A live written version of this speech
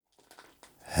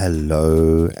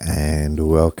Hello and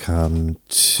welcome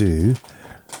to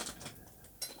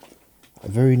a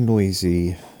very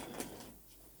noisy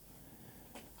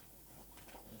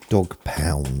dog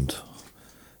pound.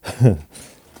 The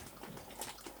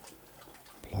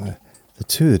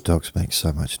two of the dogs make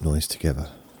so much noise together.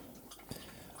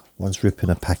 One's ripping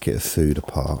a packet of food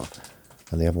apart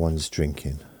and the other one's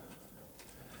drinking.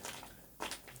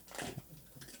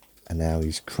 And now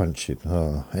he's crunching.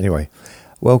 Oh, anyway,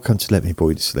 welcome to Let Me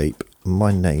Bore You to Sleep.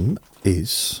 My name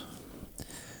is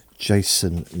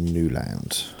Jason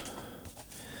Newland.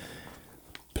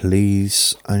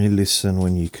 Please only listen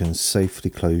when you can safely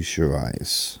close your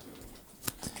eyes.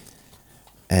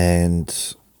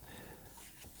 And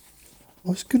I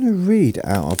was going to read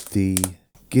out of the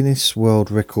Guinness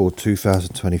World Record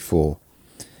 2024,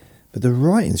 but the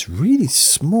writing's really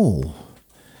small.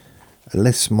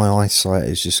 Unless my eyesight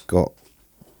has just got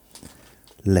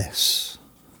less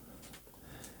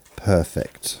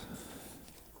perfect.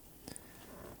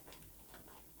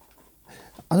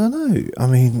 I don't know. I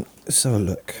mean, let's have a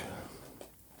look.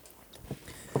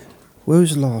 Where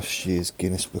was last year's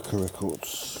Guinness Book of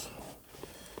Records?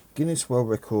 Guinness World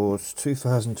Records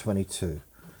 2022.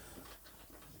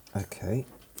 Okay.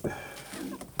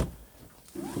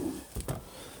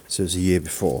 So it was a year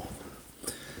before.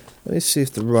 Let's see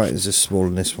if the writings are smaller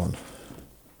than this one.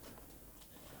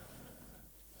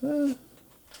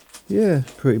 Yeah,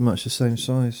 pretty much the same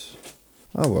size.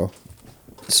 Oh well.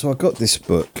 So I got this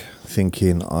book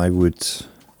thinking I would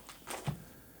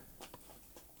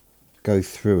go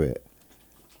through it,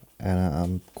 and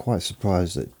I'm quite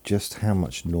surprised at just how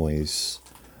much noise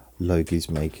Logie's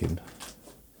making.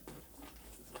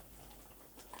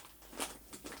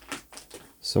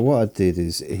 So what I did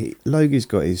is, Logie's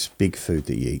got his big food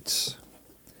that he eats,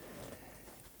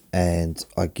 and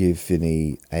I give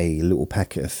Vinny a little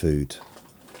packet of food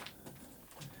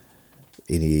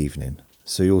in the evening.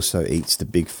 So he also eats the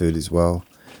big food as well,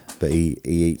 but he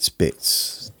eats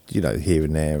bits, you know, here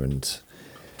and there, and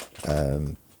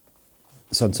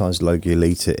sometimes Logie will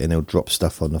eat it and he'll drop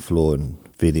stuff on the floor and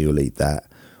Vinny will eat that,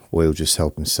 or he'll just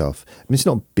help himself. I mean, it's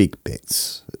not big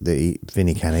bits that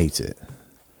Vinny can eat it.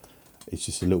 It's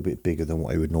just a little bit bigger than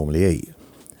what he would normally eat.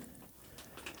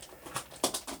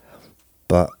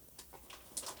 But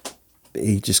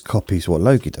he just copies what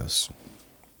Logie does.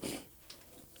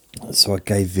 So I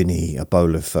gave Vinny a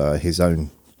bowl of his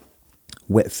own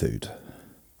wet food.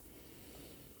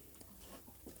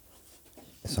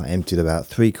 So I emptied about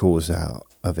 3/4 out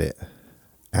of it,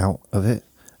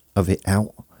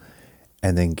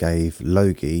 and then gave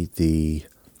Logie the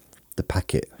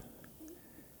packet,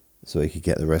 so he could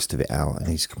get the rest of it out, and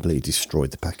he's completely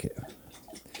destroyed the packet.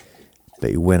 But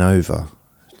he went over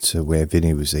to where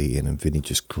Vinny was eating, and Vinny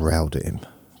just growled at him.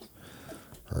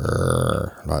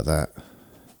 Like that.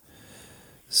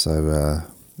 So,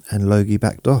 and Logie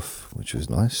backed off, which was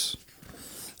nice.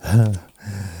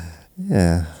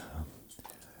 Yeah.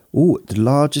 Oh, the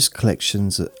largest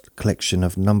collection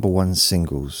of number one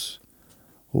singles.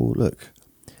 Oh, look.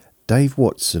 Dave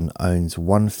Watson owns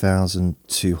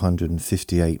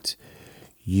 1,258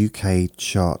 UK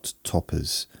chart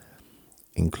toppers,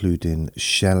 including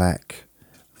shellac,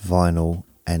 vinyl,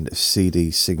 and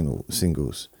CD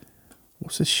singles.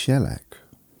 What's a shellac?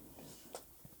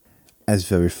 As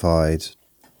verified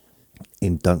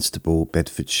in Dunstable,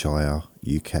 Bedfordshire,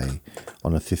 UK,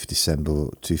 on the 5th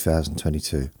December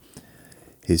 2022.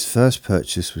 His first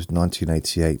purchase was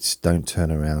 1988's Don't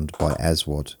Turn Around by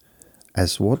Aswad.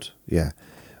 Aswad? Yeah,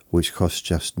 which cost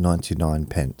just 99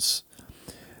 pence.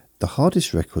 The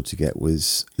hardest record to get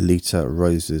was Lita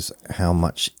Rose's How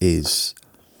Much Is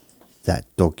That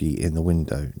Doggy in the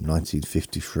Window,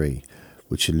 1953,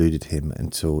 which eluded him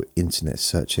until internet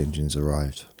search engines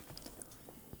arrived.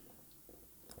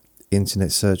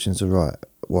 Internet search engines arrived,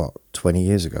 what, 20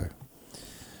 years ago?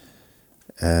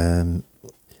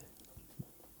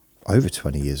 Over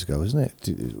 20 years ago, isn't it?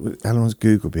 How long has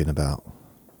Google been about?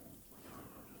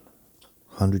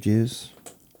 100 years?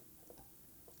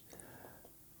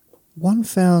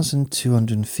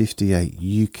 1,258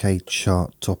 UK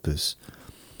chart toppers.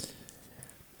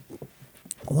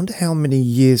 I wonder how many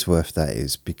years worth that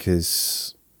is,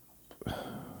 because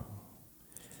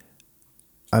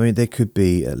I mean, there could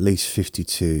be at least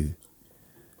 52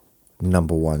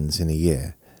 number ones in a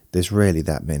year. There's rarely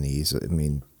that many. I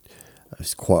mean,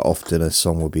 it's quite often a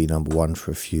song will be number one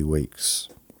for a few weeks,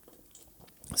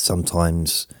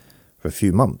 sometimes for a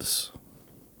few months,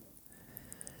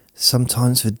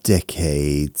 sometimes for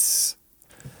decades.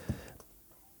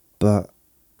 But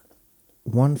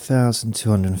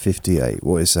 1,258,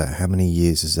 what is that? How many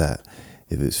years is that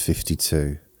if it's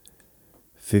 52?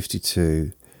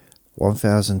 52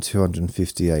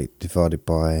 1,258 divided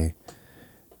by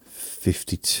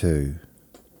 52.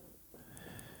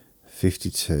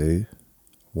 52,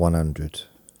 100.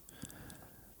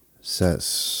 So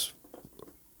that's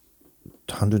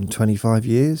 125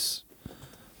 years,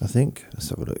 I think. Let's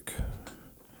have a look.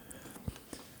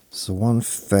 So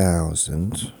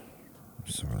 1,000.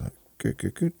 Sorry,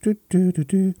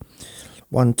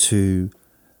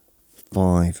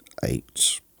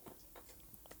 1258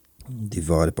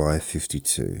 divided by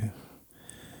 52.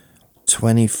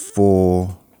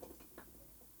 24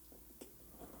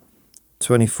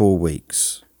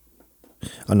 weeks.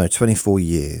 Oh no, 24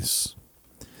 years.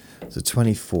 So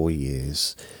 24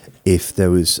 years if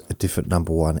there was a different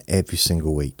number one every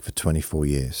single week for 24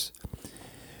 years,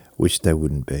 which there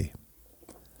wouldn't be.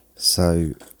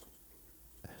 So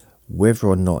whether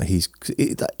or not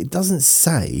it doesn't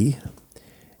say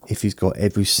if he's got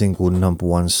every single number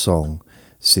one song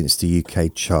since the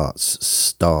UK charts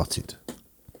started.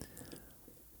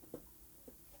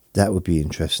 That would be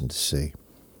interesting to see.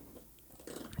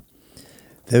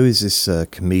 There is this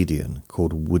comedian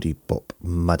called Woody Bop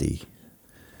Muddy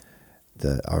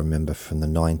that I remember from the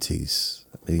 90s.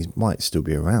 He might still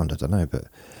be around, I don't know, but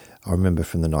I remember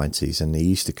from the 90s, and he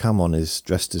used to come on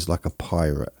dressed as like a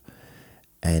pirate,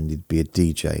 and he'd be a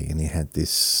DJ, and he had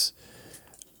this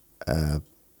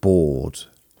board,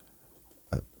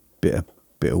 a bit of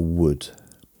wood,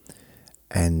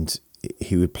 and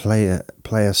he would play a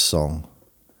song,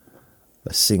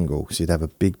 a single, so he'd have a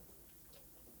big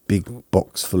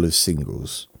box full of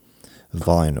singles,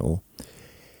 vinyl,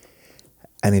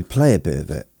 and he'd play a bit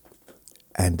of it,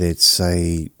 and they'd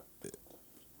say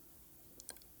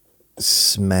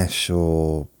smash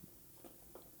or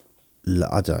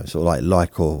I don't know, sort of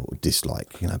like or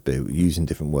dislike, but using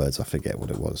different words. I forget what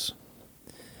it was.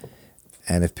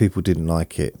 And if people didn't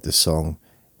like it, the song,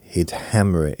 he'd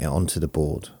hammer it onto the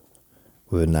board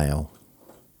with a nail,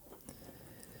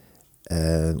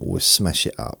 or smash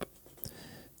it up.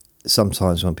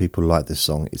 Sometimes when people like the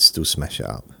song, it'd still smash it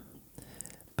up.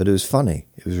 But it was funny.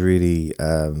 It was really...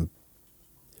 I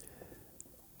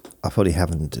probably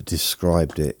haven't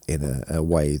described it in a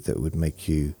way that would make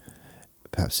you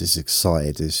perhaps as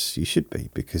excited as you should be,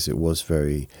 because it was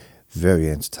very, very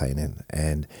entertaining.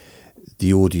 And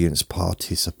the audience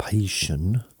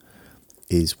participation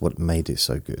is what made it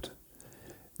so good.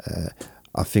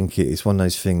 I think it's one of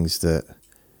those things that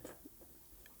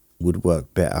would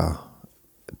work better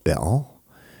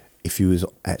if you was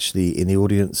actually in the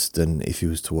audience than if you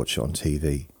was to watch it on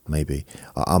TV. Maybe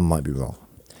I might be wrong,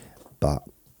 but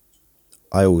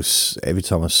I always, every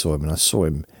time I saw him, and I saw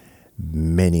him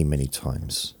many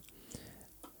times,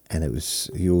 and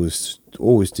he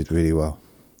always did really well.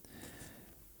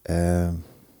 The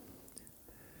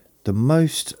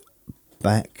most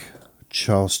back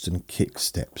Charleston kick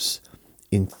steps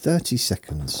in 30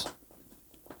 seconds.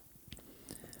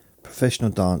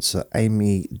 Professional dancer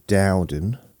Amy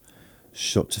Dowden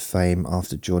shot to fame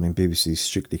after joining BBC's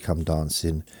Strictly Come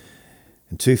Dancing.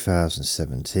 In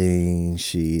 2017,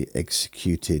 she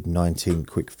executed 19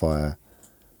 quickfire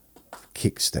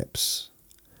kick steps.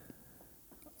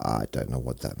 I don't know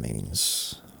what that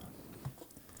means.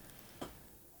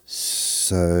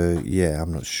 So, yeah,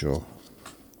 I'm not sure.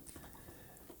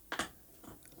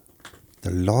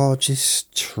 The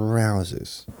largest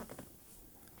trousers.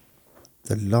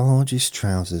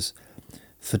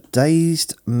 For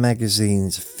Dazed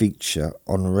magazine's feature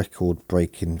on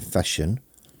record-breaking fashion,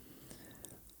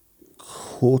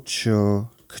 couture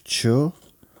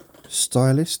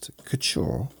stylist,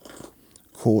 couture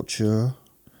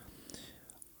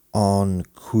en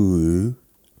Kuru,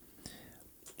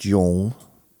 Dion,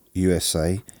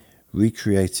 USA,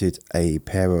 recreated a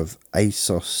pair of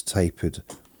ASOS tapered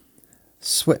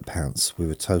sweatpants with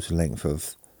a total length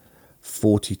of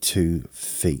 42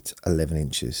 feet 11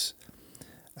 inches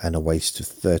and a waist of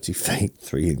 30 feet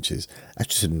 3 inches.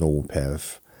 That's just a normal pair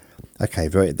of... Okay,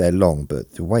 they're long,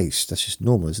 but the waist, that's just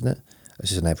normal, isn't it? That's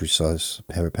just an average size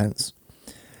pair of pants.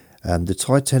 The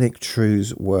Titanic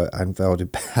trues were unveiled in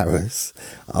Paris.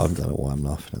 I don't know why I'm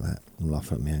laughing at that. I'm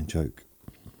laughing at my own joke.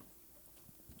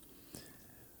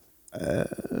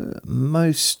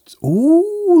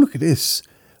 Look at this.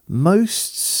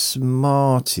 Most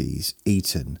Smarties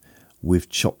eaten with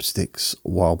chopsticks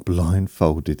while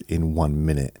blindfolded in 1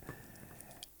 minute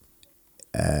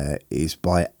is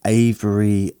by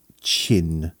Avery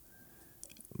Chin,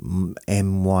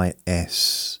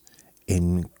 MYS,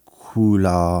 in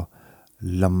Kuala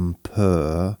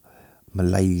Lumpur,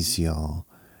 Malaysia,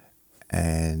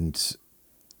 and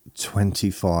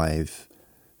 25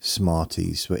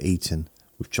 Smarties were eaten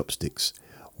with chopsticks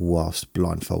whilst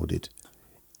blindfolded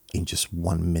in just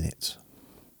 1 minute.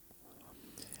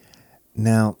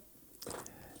 Now,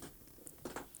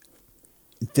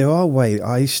 there are ways.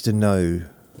 I used to know,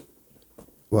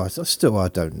 well, I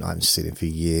don't know, I haven't seen him for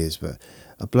years, but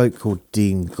a bloke called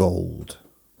Dean Gold.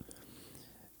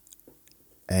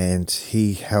 And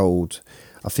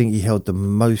I think he held the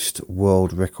most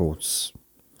world records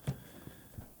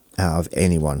out of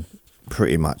anyone,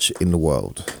 pretty much, in the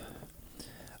world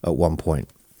at one point.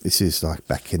 This is like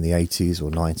back in the 80s or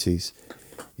 90s.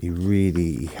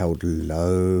 He held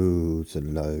loads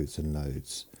and loads and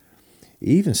loads. He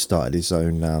even started his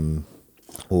own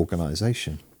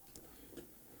organisation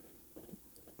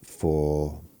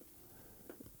for,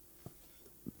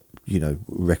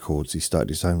 records. He started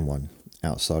his own one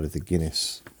outside of the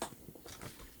Guinness.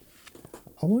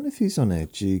 I wonder if he's on there.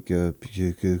 G, L,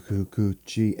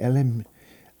 M,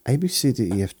 A, B, C, D,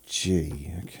 E, F,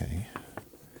 G. Okay.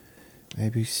 A,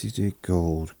 B, C, D,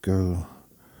 Gold, go.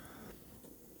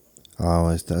 Oh,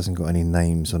 it hasn't got any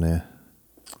names on here.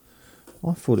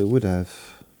 I thought it would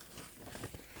have.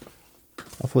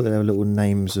 I thought they were little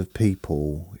names of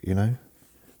people,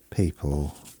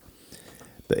 people.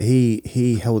 But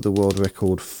he held the world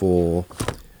record for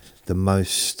the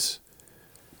most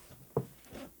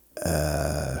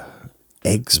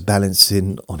eggs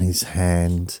balancing on his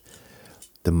hand,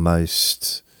 the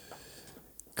most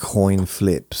coin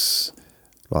flips,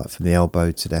 like from the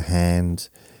elbow to the hand.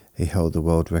 He held the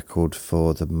world record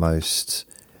for the most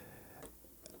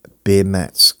beer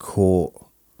mats caught,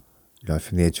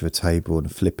 from the edge of a table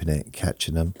and flipping it,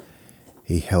 catching them.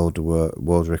 He held the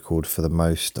world record for the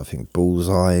most, I think,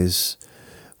 bullseyes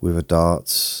with a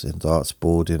darts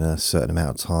board in a certain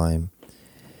amount of time.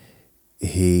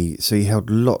 He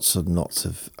held lots and lots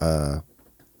of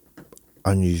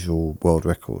unusual world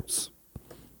records.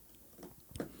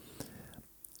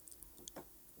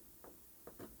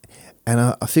 And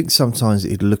I think sometimes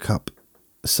he'd look up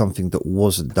something that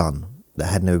wasn't done, that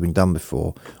had never been done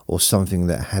before, or something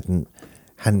that hadn't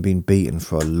been beaten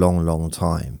for a long, long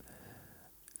time,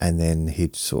 and then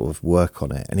he'd sort of work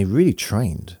on it. And he really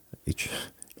trained. He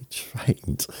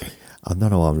trained. I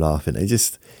don't know why I'm laughing.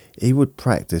 He would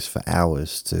practice for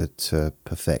hours to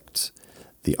perfect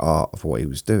the art of what he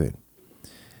was doing.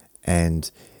 And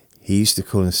he used to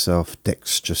call himself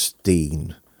Dexterous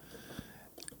Dean.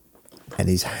 And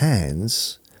his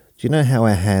hands, do you know how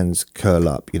our hands curl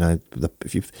up?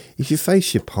 If you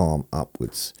face your palm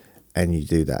upwards and you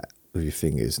do that with your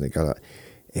fingers and they go like,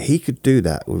 he could do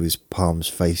that with his palms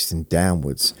facing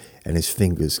downwards and his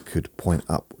fingers could point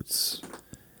upwards.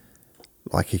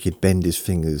 Like he could bend his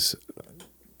fingers.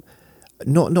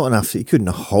 Not enough, he couldn't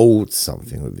hold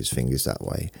something with his fingers that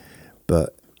way,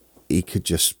 but he could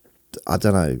just, I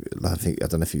don't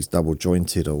know if he's double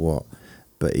jointed or what,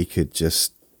 but he could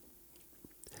just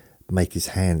make his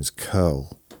hands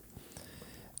curl.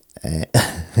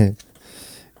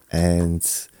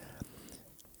 And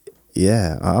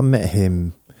yeah, I met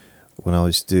him when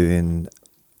I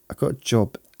got a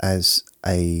job as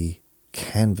a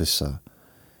canvasser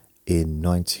in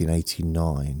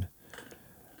 1989,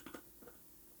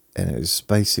 and it was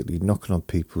basically knocking on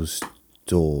people's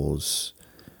doors,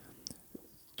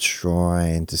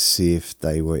 trying to see if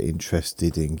they were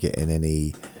interested in getting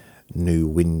any new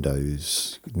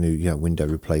windows, window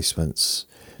replacements,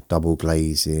 double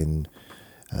glazing,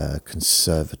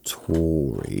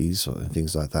 conservatories or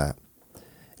things like that,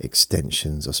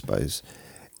 extensions, I suppose.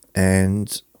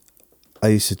 And I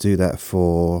used to do that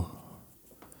for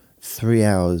 3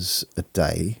 hours a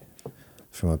day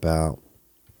from about,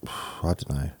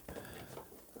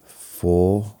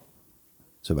 4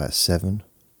 to about 7,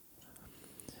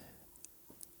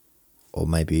 or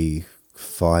maybe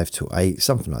 5 to 8,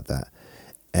 something like that,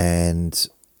 and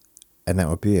that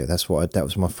would be it. That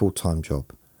was my full-time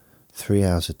job. 3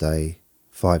 hours a day,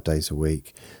 5 days a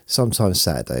week, sometimes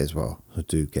Saturday as well. I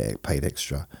do get paid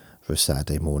extra for a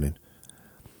Saturday morning,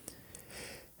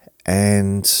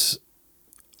 and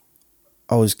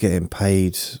I was getting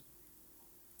paid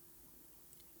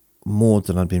more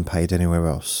than I'd been paid anywhere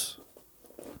else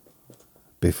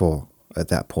before at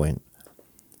that point.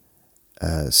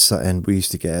 And we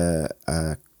used to get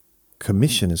a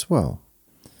commission as well.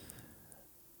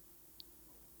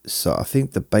 So I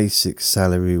think the basic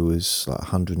salary was like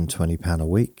 £120 a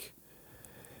week,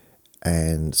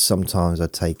 and sometimes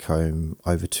I'd take home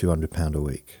over £200 a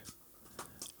week,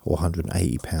 or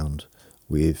 £180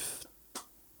 with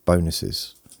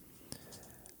bonuses.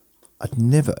 I'd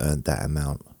never earned that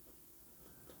amount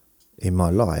in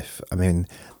my life. I mean,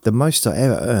 the most I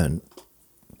ever earned,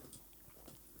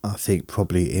 I think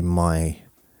probably in my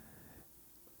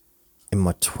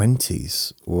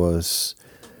 20s, was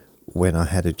when I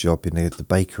had a job in the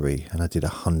bakery and I did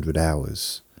 100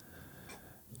 hours,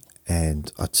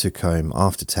 and I took home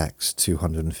after tax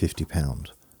 £250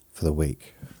 for the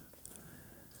week.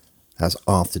 That's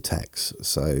after tax,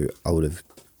 so I would have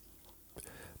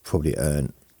probably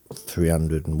earned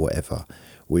 300 and whatever,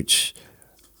 which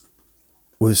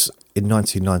was in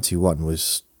 1991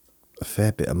 was a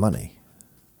fair bit of money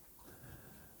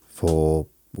for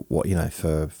what, you know,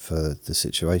 for the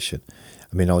situation.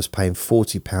 I mean, I was paying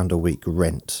 £40 a week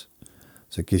rent,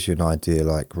 so it gives you an idea,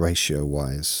 like ratio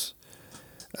wise.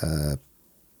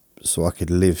 So I could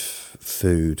live,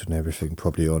 food and everything,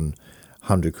 probably on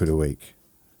 100 quid a week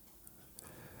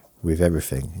with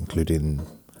everything, including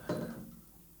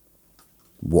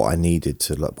what I needed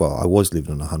to, like, well, I was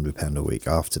living on £100 a week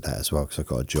after that as well, because I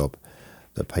got a job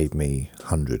that paid me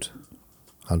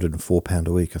 £104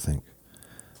 a week, I think,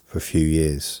 for a few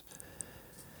years.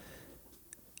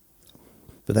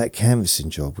 But that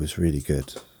canvassing job was really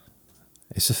good.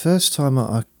 It's the first time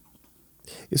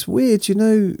it's weird, you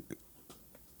know,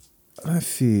 I don't know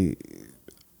if you,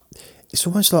 it's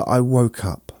almost like I woke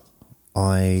up,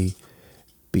 I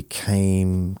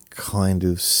became kind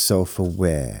of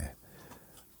self-aware.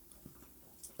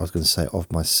 I was going to say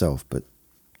of myself, but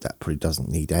that probably doesn't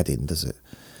need adding, does it?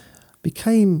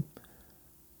 Became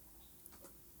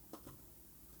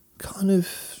kind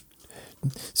of...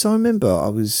 So I remember I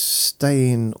was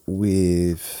staying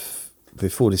with...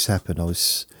 Before this happened,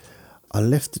 I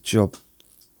left the job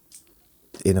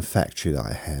in a factory that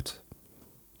I had.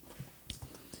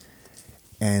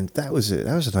 And that was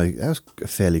a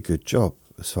fairly good job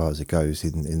as far as it goes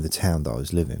in the town that I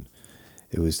was living.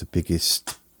 It was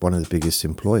one of the biggest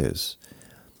employers,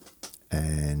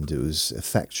 and it was a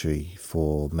factory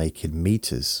for making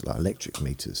meters, like electric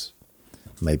meters,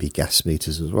 maybe gas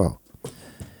meters as well.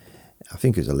 I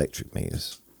think it was electric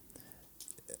meters,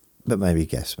 but maybe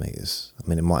gas meters. I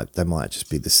mean, they might just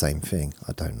be the same thing.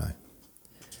 I don't know.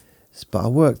 But I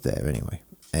worked there anyway,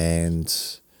 and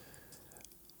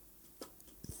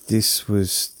this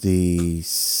was the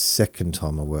second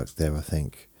time I worked there, I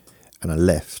think, and I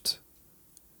left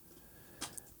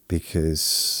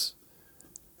because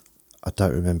I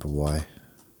don't remember why.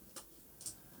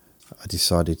 I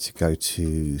decided to go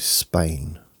to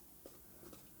Spain.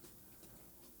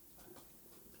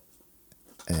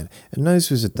 And those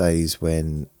was the days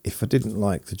when if I didn't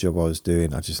like the job I was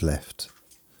doing, I just left.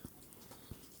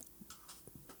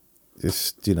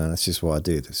 Just, you know, that's just what I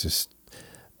did.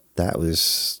 That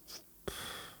was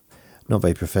not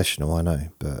very professional, I know,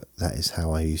 but that is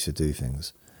how I used to do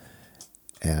things.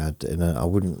 And I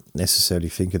wouldn't necessarily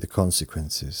think of the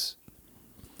consequences.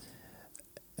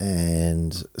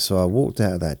 And so I walked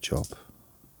out of that job.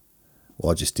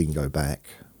 Well, I just didn't go back.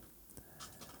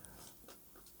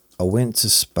 I went to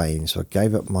Spain, so I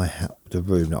gave up the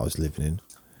room that I was living in.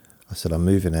 I said, I'm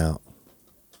moving out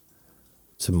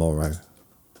tomorrow.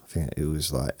 I think it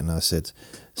was like, and I said,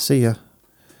 see ya.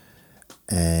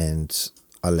 And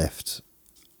I left.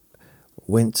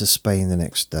 Went to Spain the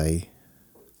next day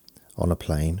on a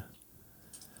plane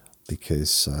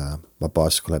because my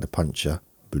bicycle had a puncture.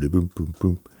 Boom, boom, boom,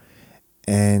 boom.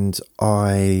 And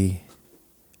I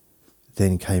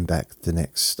then came back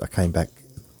I came back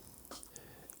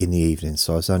in the evening,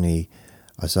 so I was only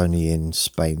in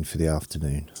Spain for the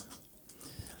afternoon.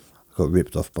 I got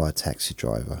ripped off by a taxi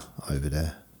driver over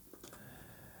there.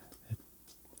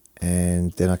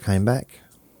 And then I came back.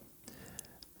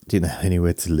 Didn't have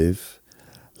anywhere to live.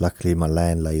 Luckily, my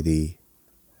landlady,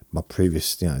 my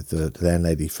previous, the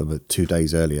landlady from 2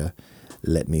 days earlier,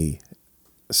 let me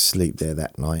sleep there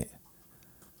that night.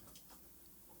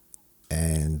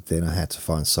 And then I had to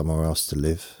find somewhere else to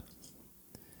live.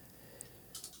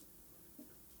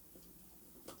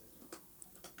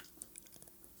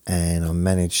 And I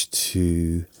managed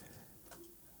to,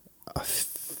 I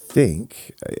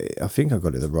think I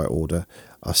got it in the right order.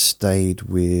 I stayed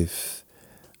with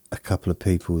a couple of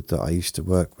people that I used to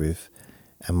work with,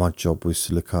 and my job was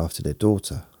to look after their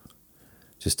daughter.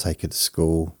 Just take her to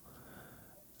school,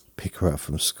 pick her up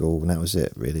from school, and that was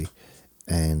it, really.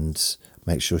 And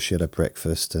make sure she had her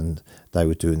breakfast, and they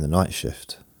were doing the night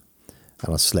shift.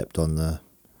 And I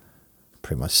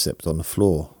pretty much slept on the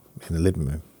floor in the living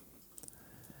room.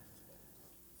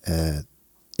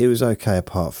 It was okay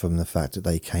apart from the fact that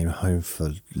they came home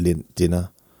for dinner.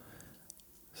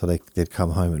 So they'd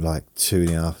come home at like 2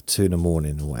 in the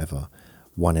morning or whatever,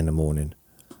 1 in the morning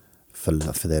for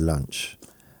their lunch,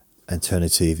 and turn the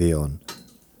TV on,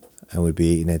 and we'd be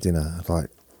eating their dinner. I'd like,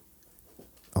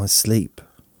 I'm asleep.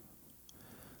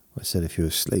 I said, if you're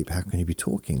asleep, how can you be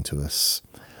talking to us?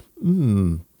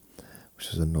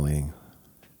 Which was annoying.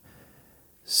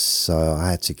 So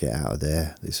I had to get out of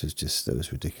there. It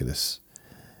was ridiculous.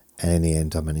 And in the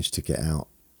end, I managed to get out.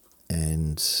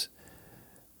 And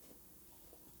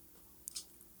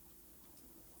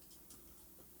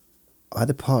I had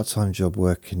a part-time job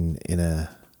working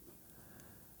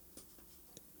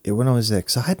when I was there,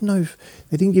 because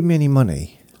they didn't give me any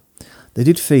money. They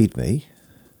did feed me,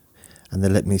 and they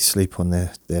let me sleep on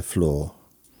their floor.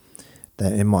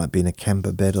 It might have been a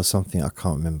camper bed or something, I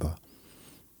can't remember.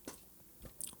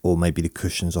 Or maybe the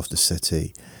cushions off the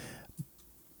settee.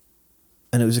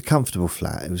 And it was a comfortable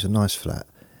flat, it was a nice flat.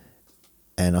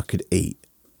 And I could eat,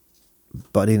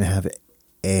 but I didn't have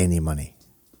any money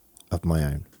of my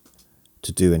own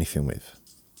to do anything with.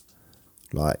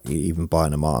 Like even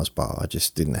buying a Mars bar, I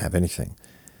just didn't have anything.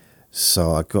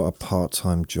 So I got a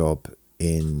part-time job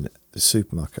in the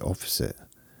supermarket opposite,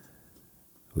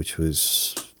 which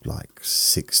was like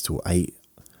 6 to 8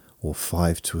 or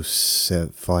 5 to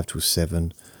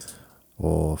 7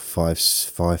 or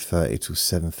 5:30 to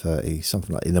 7:30,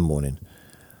 something like in the morning.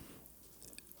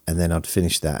 And then I'd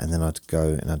finish that, and then I'd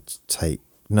go and I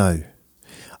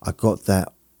got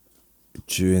that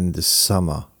during the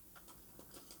summer.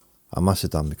 I must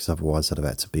have done, because otherwise I'd have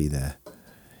had to be there.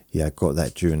 Yeah, I got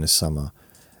that during the summer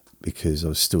because I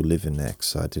was still living there,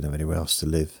 so I didn't have anywhere else to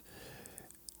live.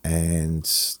 And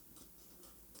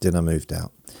then I moved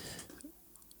out.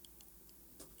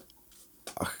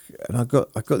 And I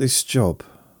got this job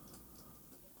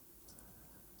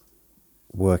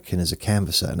working as a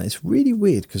canvasser, and it's really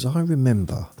weird because I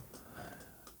remember,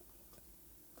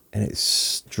 and it's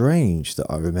strange that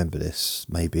I remember this,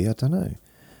 maybe, I don't know.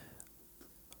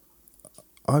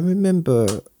 I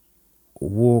remember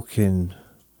walking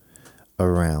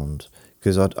around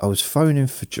because I was phoning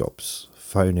for jobs,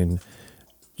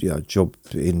 job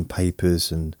in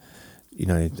papers and,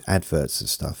 adverts and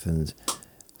stuff, and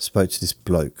spoke to this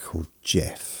bloke called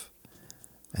Jeff,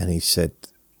 and he said,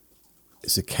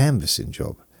 it's a canvassing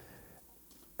job.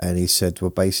 And he said,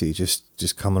 well, basically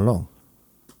just come along,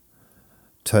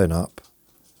 turn up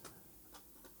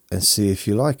and see if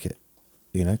you like it.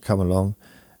 Come along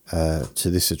to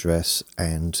this address,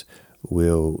 and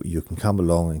you can come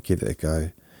along and give it a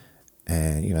go.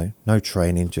 And, no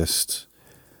training, just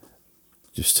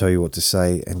tell you what to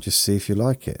say and just see if you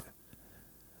like it.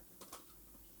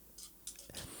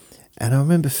 And I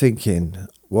remember thinking,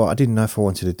 well, I didn't know if I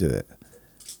wanted to do it.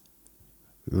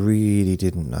 Really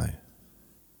didn't know.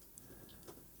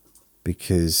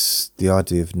 Because the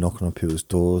idea of knocking on people's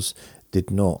doors did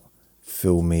not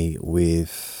fill me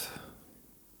with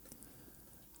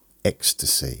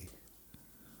ecstasy.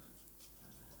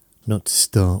 Not to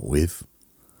start with.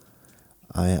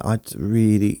 I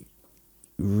really,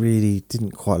 really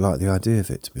didn't quite like the idea of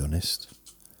it, to be honest.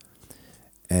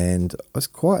 And I was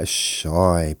quite a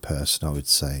shy person, I would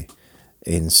say,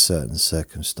 in certain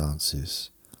circumstances.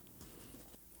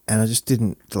 And I just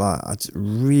I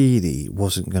really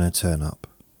wasn't going to turn up.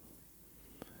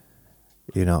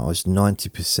 I was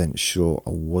 90% sure I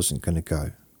wasn't going to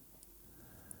go.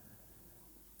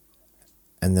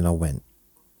 And then I went.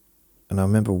 And I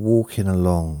remember walking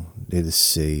along near the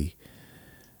sea,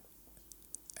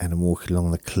 and I'm walking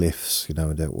along the cliffs,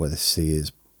 where the sea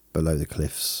is below the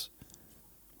cliffs.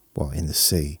 Well, in the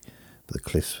sea, but the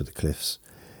cliffs were the cliffs.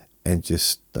 And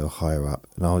they were higher up.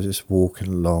 And I was just walking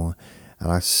along, and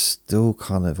I still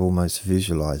kind of almost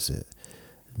visualize it,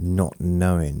 not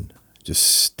knowing, just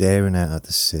staring out at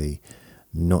the sea,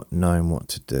 not knowing what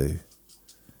to do.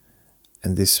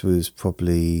 And this was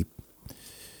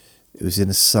it was in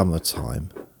the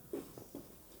summertime,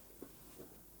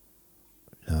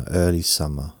 early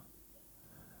summer.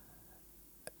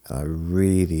 I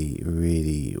really,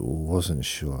 really wasn't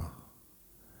sure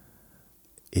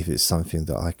if it's something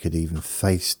that I could even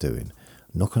face doing.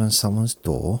 Knocking on someone's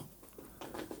door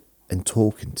and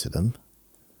talking to them.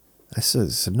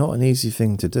 It's not an easy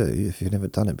thing to do if you've never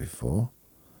done it before.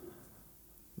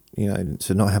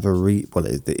 To not have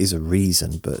there is a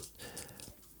reason, but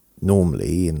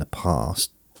normally in the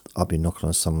past, I've been knocking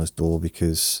on someone's door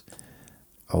because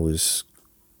I was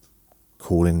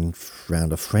calling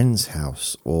round a friend's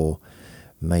house, or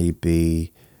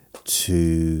maybe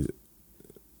to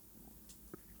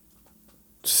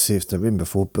see if they're in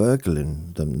before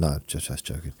burgling them. No, just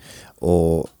joking.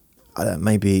 Or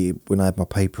maybe when I had my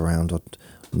paper round, I'd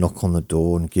knock on the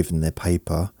door and give them their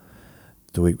paper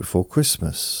the week before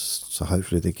Christmas. So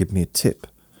hopefully they give me a tip.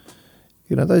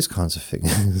 Those kinds of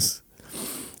things.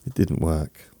 It didn't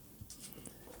work.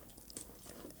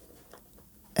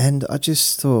 And I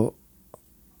just thought,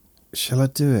 shall I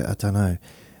do it? I don't know.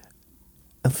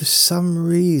 And for some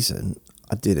reason,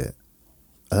 I did it.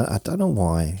 I don't know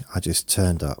why. I just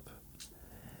turned up.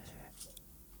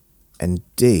 And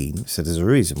Dean, so there's a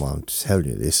reason why I'm telling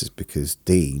you this, is because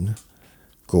Dean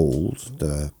Gould,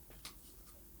 the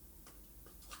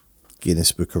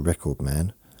Guinness Book of Record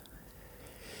man,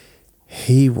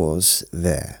 he was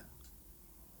there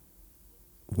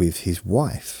with his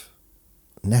wife,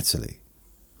 Natalie.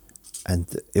 And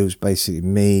it was basically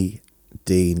me,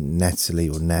 Dean, Natalie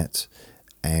or Nat,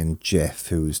 and Jeff,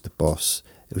 who was the boss.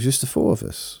 It was just the four of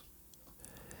us.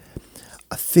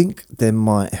 I think there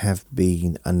might have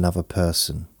been another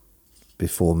person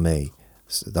before me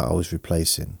that I was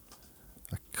replacing.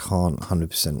 I can't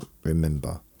 100%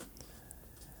 remember.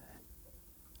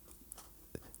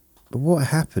 But what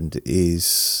happened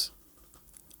is,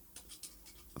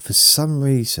 for some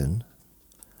reason,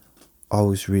 I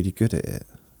was really good at it.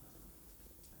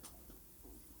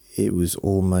 It was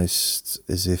almost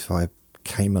as if I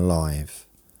came alive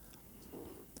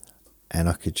and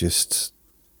I could just...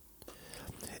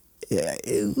 I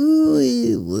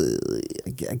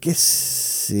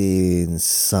guess in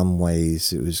some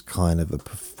ways it was kind of a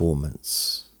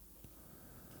performance.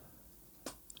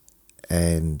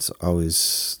 And I would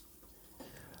say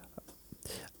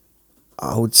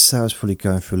I was probably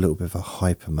going through a little bit of a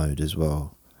hyper mode as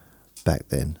well back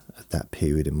then. At that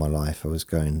period in my life, I was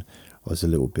a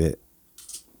little bit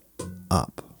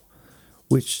up,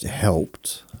 which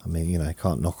helped. I mean, I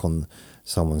can't knock on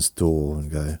someone's door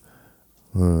and go,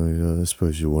 "Oh, yeah, I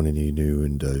suppose you want any new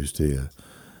windows, do you?"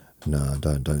 No, I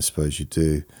don't suppose you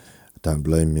do. I don't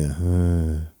blame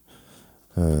you.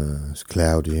 It's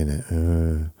cloudy,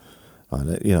 innit?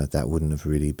 That wouldn't have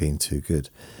really been too good.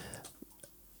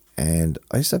 And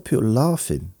I used to have people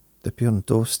laughing. They'd be on the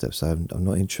doorstep, so I'm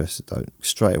not interested,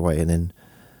 straight away. And then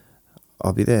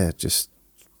I'll be there just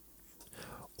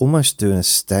almost doing a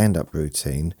stand-up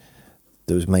routine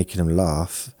that was making them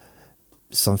laugh,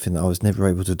 something that I was never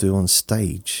able to do on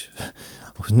stage.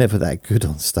 I was never that good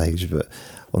on stage, but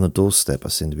on the doorstep I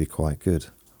seemed to be quite good.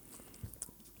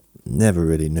 Never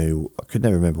really knew, I could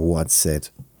never remember what I'd said,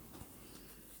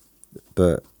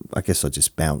 but I guess I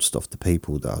just bounced off the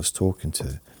people that I was talking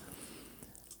to.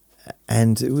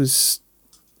 And it was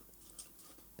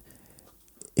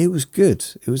good.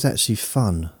 It was actually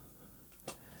fun.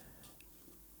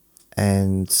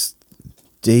 And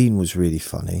Dean was really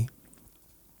funny.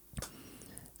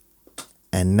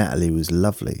 And Natalie was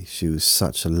lovely. She was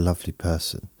such a lovely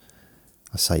person.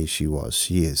 I say she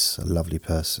is a lovely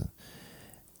person.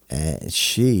 And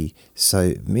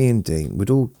so me and Dean,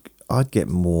 I'd get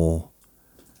more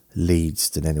leads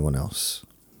than anyone else.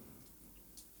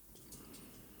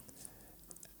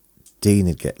 Dean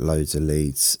would get loads of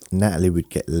leads. Natalie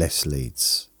would get less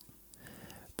leads.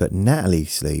 But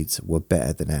Natalie's leads were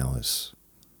better than ours.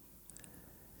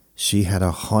 She had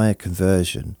a higher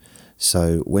conversion.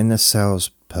 So when a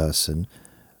salesperson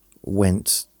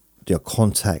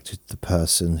contacted the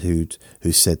person who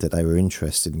said that they were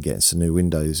interested in getting some new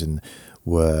windows and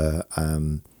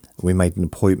we made an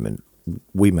appointment.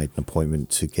 We made an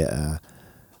appointment to get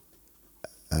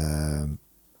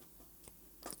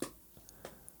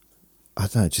I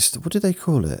don't know, just, what do they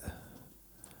call it?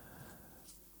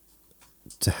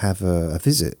 To have a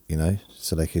visit,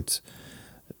 so they could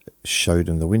show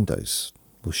them the windows.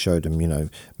 We'll show them,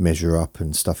 measure up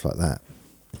and stuff like that.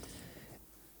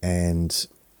 And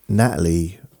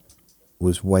Natalie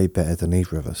was way better than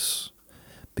either of us,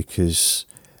 because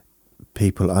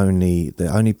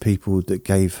the only people that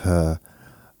gave her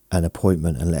an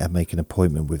appointment and let her make an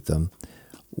appointment with them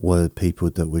were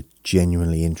people that were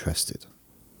genuinely interested.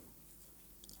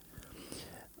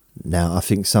 Now, I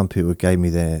think some people gave me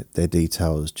their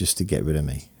details just to get rid of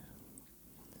me.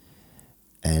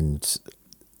 And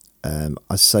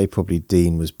I'd say probably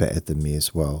Dean was better than me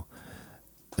as well,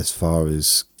 as far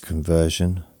as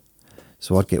conversion.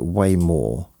 So I'd get way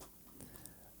more.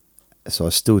 So I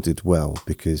still did well,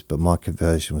 but my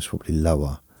conversion was probably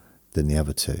lower than the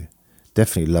other two.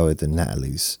 Definitely lower than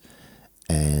Natalie's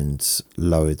and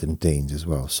lower than Dean's as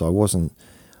well. So I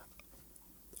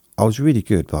was really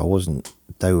good, but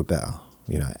they were better,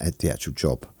 at the actual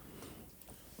job.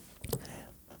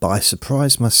 But I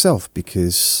surprised myself,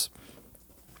 because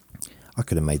I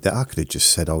could have made that. I could have just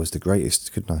said I was the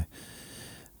greatest, couldn't I?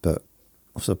 But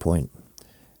what's the point?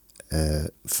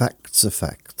 Facts are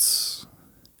facts.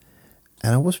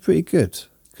 And I was pretty good,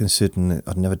 considering that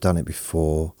I'd never done it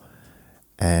before.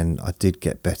 And I did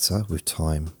get better with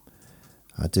time.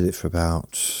 I did it for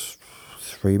about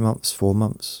 4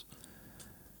 months.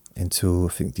 Until I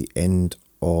think the end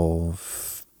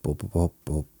of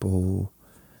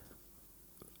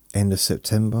end of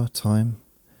September time,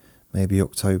 maybe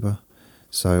October.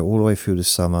 So all the way through the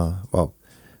summer,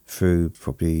 through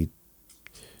probably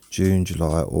June,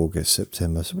 July, August,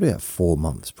 September, so probably about 4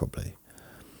 months probably.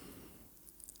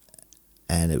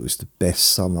 And it was the best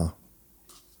summer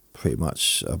pretty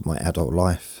much of my adult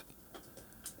life.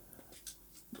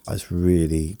 I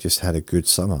really just had a good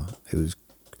summer.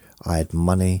 I had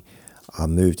money. I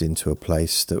moved into a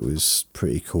place that was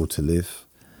pretty cool to live.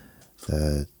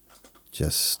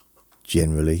 Just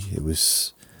generally, it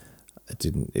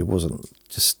wasn't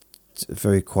just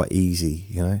very quite easy,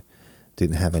 you know.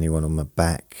 Didn't have anyone on my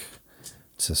back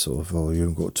to sort of, oh, you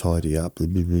haven't got to tidy up.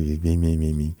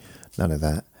 None of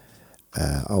that.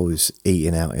 I was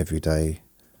eating out every day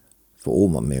for all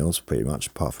my meals, pretty much,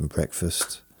 apart from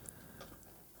breakfast.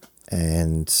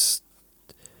 And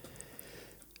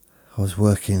I was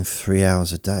working 3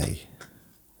 hours a day,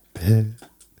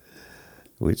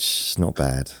 which is not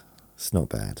bad. It's not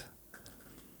bad.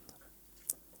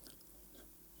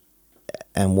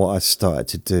 And what I started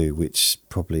to do, which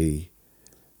probably,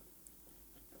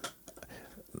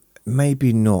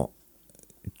 maybe not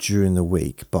during the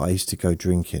week, but I used to go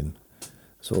drinking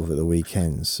sort of at the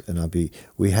weekends, and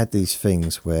we had these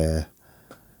things where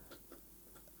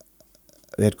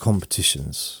we had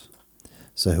competitions.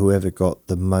 So whoever got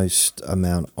the most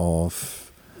amount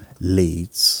of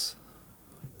leads,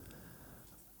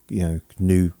 you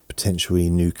know, potentially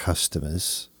new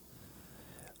customers,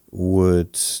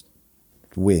 would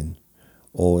win.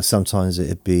 Or sometimes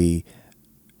it'd be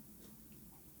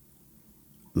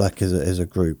like as a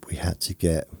group we had to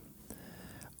get,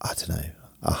 I don't know,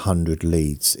 100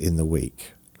 leads in the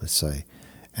week, let's say,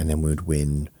 and then we'd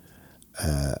win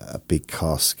a big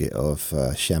casket of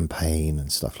champagne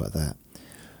and stuff like that.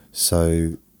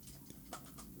 So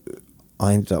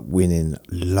I ended up winning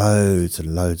loads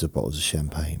and loads of bottles of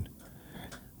champagne.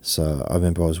 So I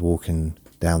remember I was walking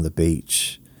down the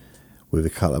beach with a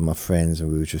couple of my friends,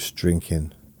 and we were just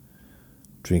drinking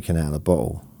out of the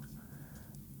bottle.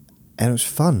 And it was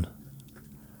fun.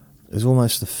 It was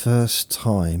almost the first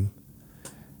time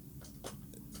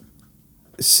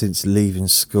since leaving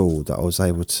school that I was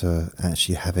able to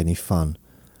actually have any fun.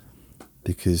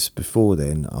 Because before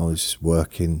then I was just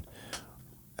working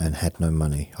and had no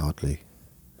money, hardly.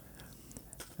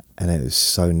 And it was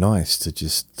so nice to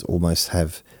just almost I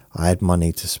had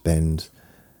money to spend,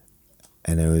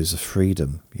 and there was a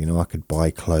freedom, you know. I could buy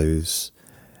clothes,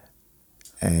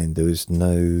 and there was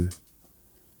no,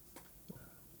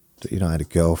 you know, I had a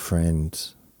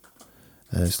girlfriend,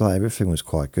 and it's like everything was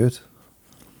quite good.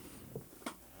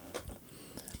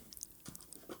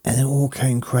 And it all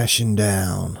came crashing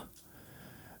down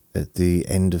at the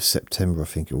end of September, I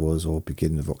think it was, or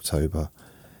beginning of October.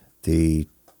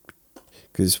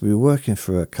 Because we were working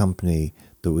for a company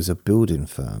that was a building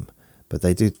firm, but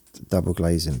they did double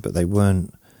glazing, but they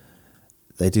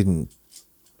didn't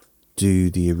do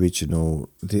the original,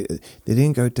 they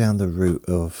didn't go down the route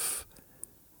of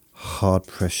hard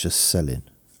pressure selling.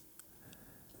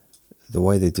 The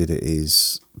way they did it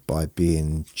is by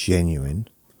being genuine,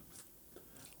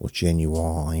 or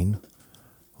genuine,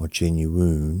 or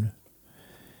genuine,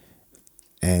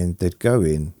 and they'd go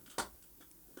in,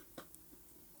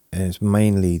 and it's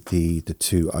mainly the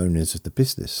two owners of the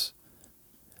business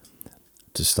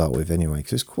to start with anyway,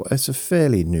 because it's a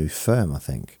fairly new firm, I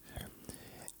think.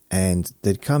 And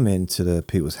they'd come into the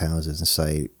people's houses and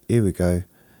say, here we go.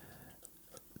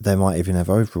 They might even have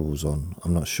overalls on,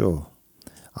 I'm not sure.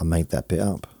 I made that bit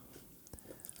up.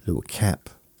 A little cap.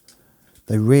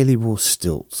 They rarely wore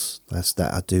stilts,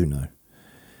 that I do know.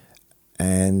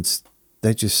 And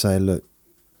they just say, look,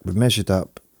 we measured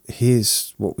up,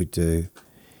 here's what we do,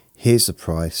 here's the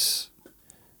price,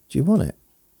 do you want it?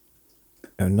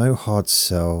 No hard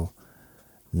sell,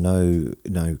 no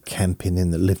camping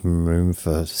in the living room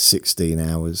for 16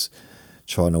 hours,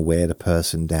 trying to wear the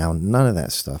person down, none of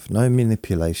that stuff, no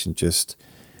manipulation, just,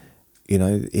 you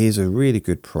know, here's a really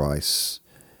good price,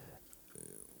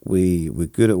 we're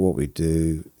good at what we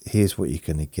do, here's what you're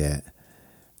going to get,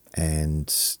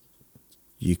 and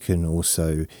you can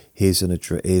also, here's a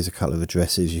couple of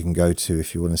addresses you can go to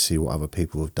if you want to see what other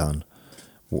people have done,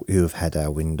 who have had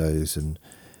our windows, and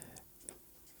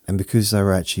because they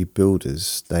were actually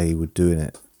builders, they were doing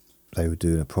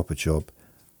a proper job.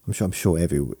 I'm sure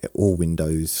all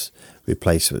windows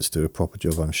replacements do a proper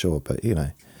job, I'm sure, but you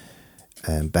know,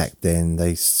 and back then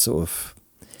they sort of,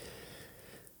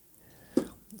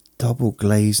 double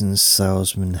glazing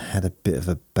salesmen had a bit of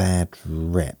a bad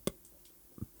reputation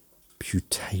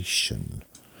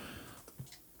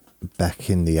back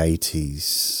in the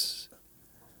 80s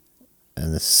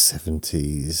and the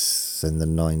 70s and the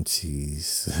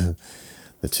 90s,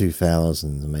 the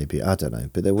 2000s maybe, I don't know,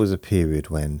 but there was a period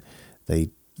when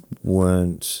they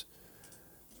weren't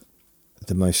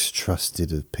the most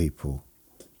trusted of people,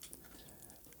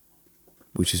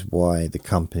 which is why the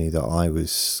company that I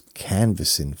was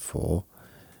canvassing for,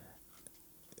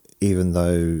 even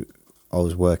though I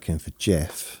was working for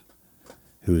Jeff,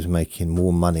 who was making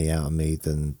more money out of me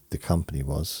than the company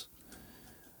was,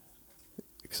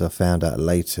 because I found out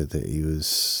later that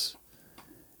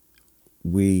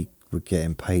we were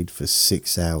getting paid for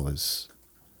 6 hours.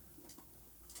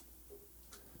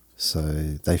 So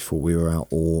they thought we were out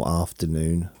all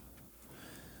afternoon.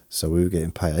 So we were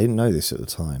getting paid. I didn't know this at the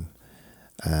time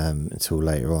until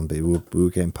later on, but we were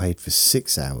getting paid for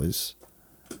 6 hours.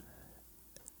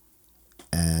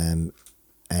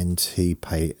 And he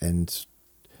paid, and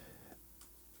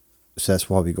so that's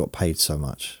why we got paid so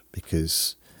much,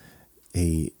 because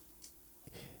he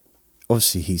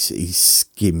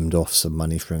skimmed off some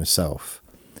money for himself,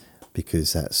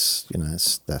 because that's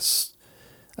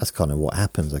kind of what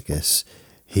happens, I guess.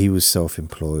 He was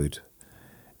self-employed,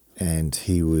 and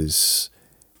he was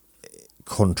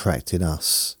contracting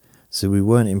us, so we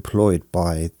weren't employed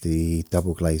by the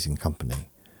double glazing company.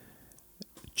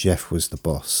 Jeff was the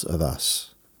boss of us.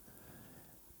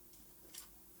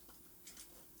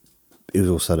 He was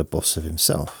also the boss of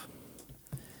himself.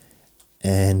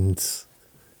 And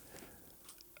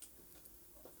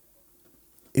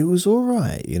it was all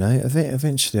right,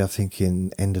 Eventually, I think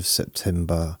in end of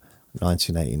September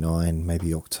 1989,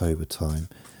 maybe October time,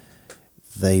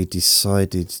 they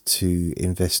decided to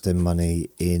invest their money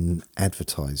in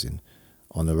advertising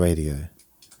on the radio,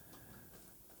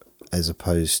 as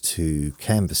opposed to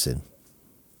canvassing.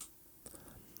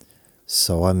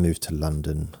 So I moved to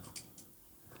London,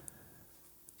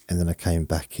 and then I came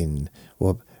back in.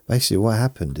 Well, basically what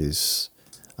happened is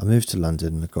I moved to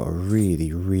London and I got a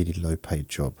really, really low paid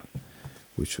job,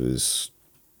 which was,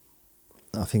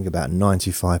 I think, about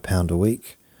 £95 a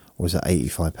week, or was it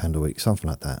 £85 a week, something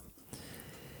like that.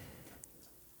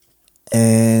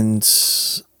 And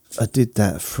I did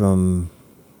that from,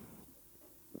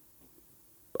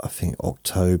 I think,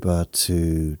 October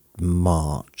to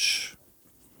March.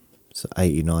 So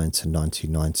 89 to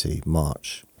 1990,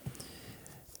 March.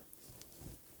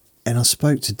 And I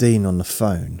spoke to Dean on the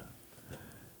phone,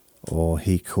 or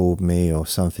he called me or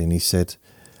something. He said,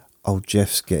 "Oh,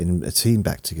 Jeff's getting a team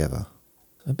back together."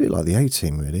 A bit like the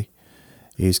A-Team, really.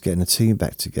 He's getting a team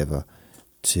back together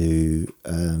to,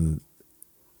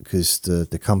 because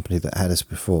the company that had us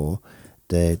before,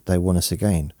 they want us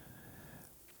again.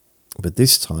 But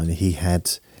this time he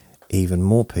had even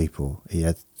more people. He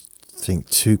had, I think,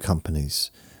 2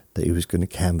 companies that he was going to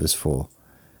canvass for.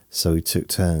 So he took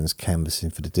turns canvassing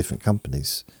for the different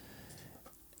companies.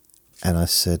 And I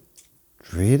said,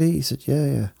 "Really?" He said,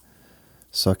 yeah.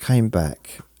 So I came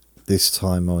back. This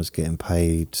time I was getting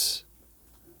paid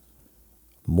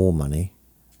more money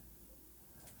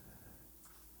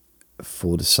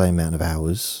for the same amount of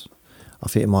hours. I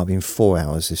think it might have been 4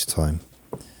 hours this time.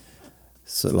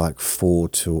 So like 4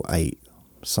 till 8,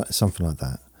 something like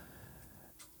that.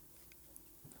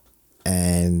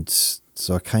 And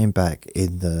so I came back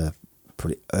in the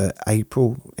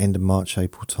April, end of March,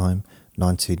 April time,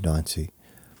 1990.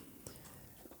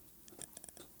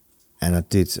 And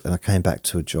I came back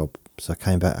to a job. So I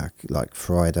came back like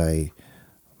Friday,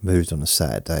 moved on a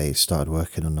Saturday, started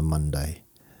working on a Monday.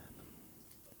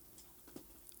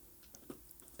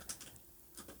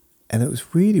 And it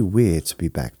was really weird to be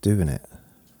back doing it.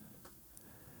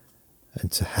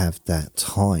 And to have that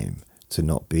time to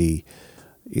not be,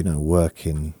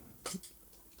 working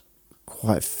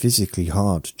quite physically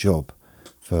hard job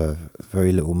for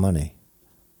very little money.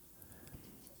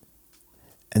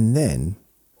 And then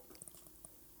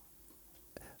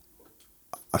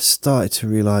I started to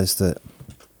realise that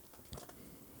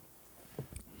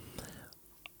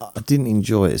I didn't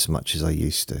enjoy it as much as I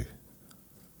used to.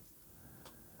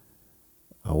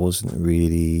 I wasn't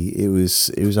really, it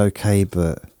was okay,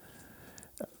 but,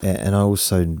 and I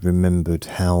also remembered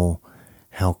how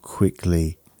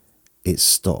quickly it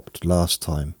stopped last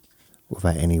time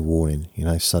without any warning.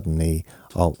 Suddenly,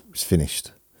 it's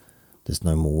finished. There's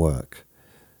no more work.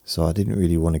 So I didn't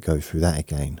really want to go through that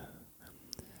again.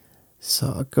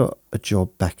 So I got a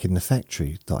job back in the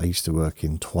factory that I used to work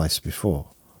in twice before.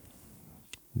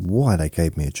 Why they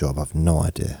gave me a job, I've no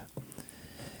idea.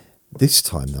 This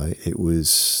time, though, it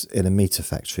was in a meter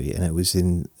factory, and it was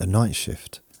in a night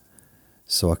shift.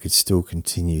 So I could still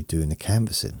continue doing the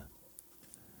canvassing.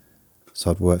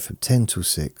 So I'd work from 10 till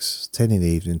 6, 10 in the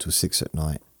evening till 6 at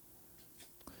night.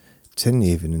 10 in the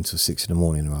evening until 6 in the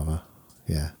morning, rather.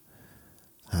 Yeah.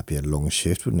 That'd be a long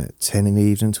shift, wouldn't it? 10 in the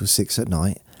evening till 6 at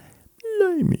night.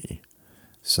 Blimey.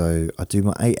 So I do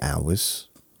my 8 hours.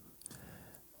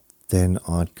 Then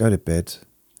I'd go to bed,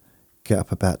 get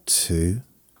up about 2,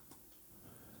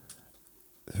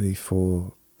 3,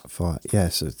 4, 5.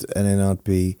 Yes, and then I'd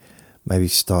be maybe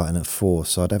starting at 4.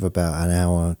 So I'd have about an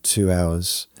hour, 2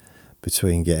 hours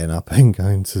between getting up and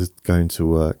going to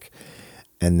work.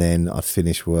 And then I'd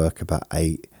finish work about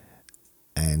 8,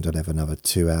 and I'd have another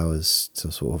 2 hours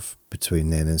to sort of between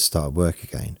then and start work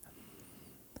again.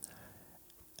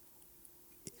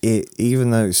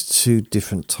 Even though it's 2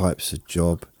 different types of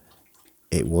job,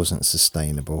 it wasn't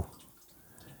sustainable.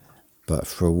 But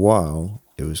for a while,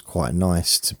 it was quite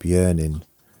nice to be earning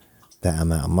that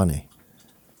amount of money,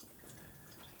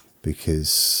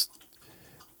 because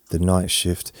the night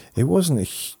shift, it wasn't it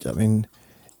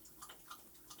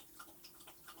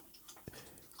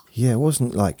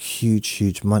wasn't like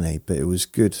huge money, but it was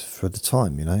good for the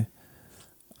time, you know.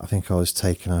 I think I was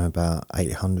taking home about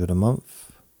 800 a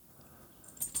month,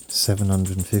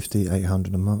 750,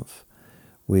 800 a month,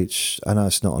 which I know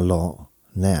it's not a lot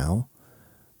now,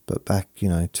 but back,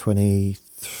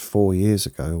 24 years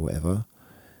ago or whatever,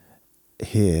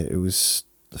 here it was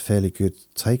a fairly good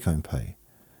take-home pay.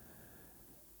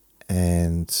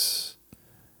 And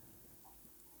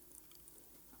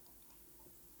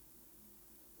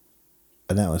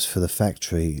that was for the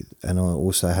factory, and I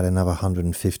also had another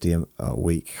 150 a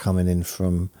week coming in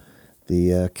from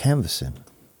the canvassing.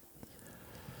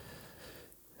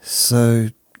 So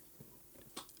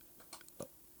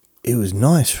it was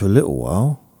nice for a little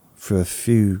while, for I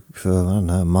don't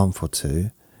know, a month or 2.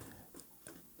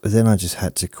 But then I just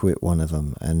had to quit one of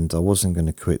them, and I wasn't going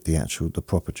to quit the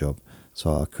proper job,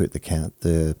 so I quit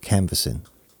the canvassing,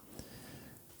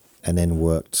 and then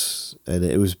worked. And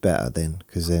it was better then,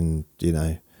 because then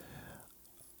I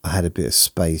had a bit of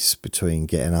space between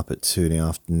getting up at 2 in the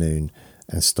afternoon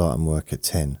and starting work at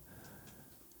 10,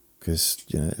 because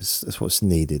that's what's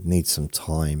needed. Need some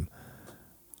time.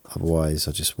 Otherwise,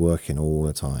 I'm just working all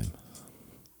the time.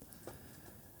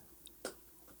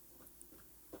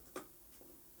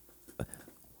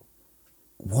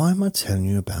 Why am I telling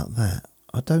you about that?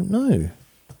 I don't know.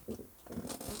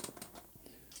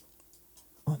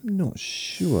 I'm not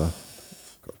sure.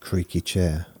 Got a creaky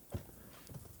chair.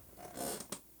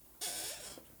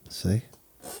 See?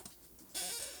 It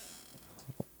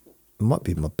might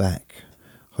be my back.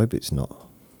 Hope it's not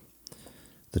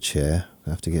the chair.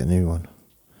 I have to get a new one.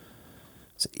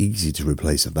 It's easy to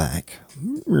replace a back.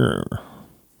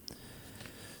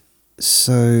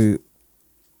 So,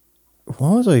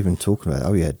 why was I even talking about it?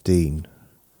 Oh yeah, Dean.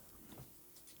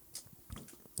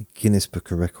 Guinness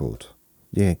Book of Records.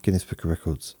 Yeah, Guinness Book of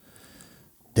Records.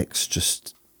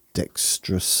 Dexterous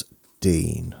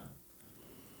Dean.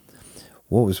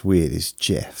 What was weird is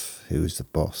Jeff, who was the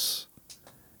boss.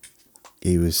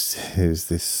 He was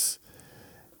this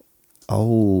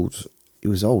old. He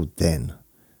was old then.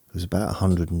 He was about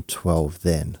 112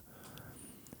 then,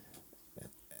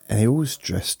 and he always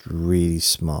dressed really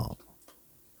smart.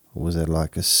 Was there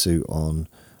like a suit on?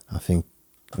 I'm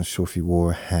not sure if he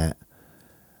wore a hat.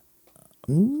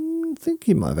 I think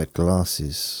he might have had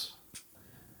glasses.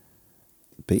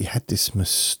 But he had this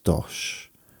moustache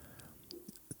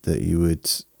that you would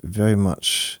very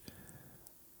much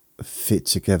fit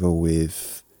together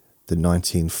with the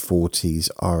 1940s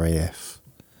RAF.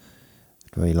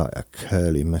 Very like a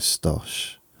curly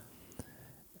moustache.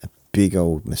 A big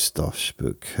old moustache,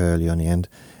 but curly on the end.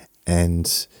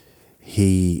 And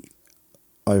he,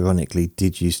 ironically,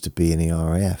 did used to be in the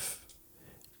RAF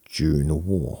during the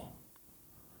war.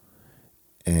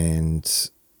 And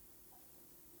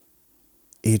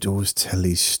he'd always tell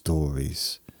these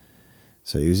stories.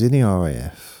 So he was in the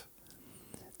RAF,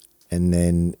 and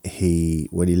then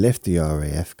when he left the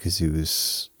RAF, because he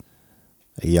was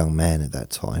a young man at that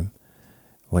time,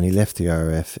 when he left the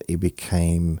RAF, he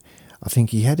became, I think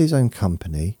he had his own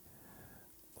company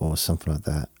or something like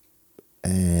that,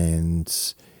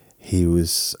 and he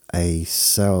was a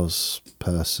salesman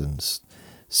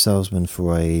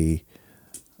for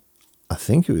I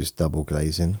think it was double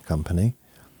glazing company,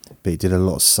 but he did a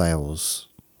lot of sales,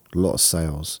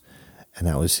 and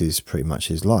that was pretty much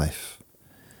his life.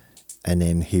 And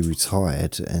then he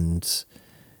retired, and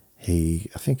I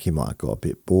think he might have got a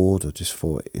bit bored, or just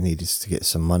thought he needed to get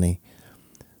some money.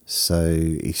 So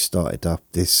he started up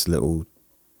this little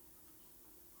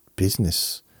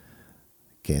business,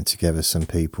 getting together some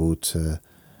people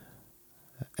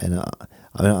and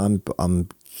I'm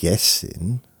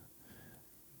guessing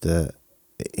that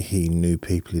he knew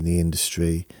people in the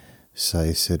industry, so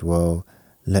he said, "Well,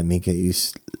 let me get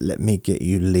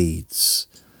you leads,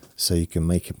 so you can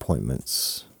make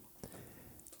appointments,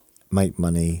 make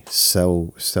money,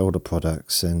 sell the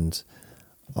products, and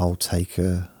I'll take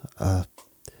a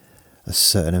a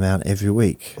certain amount every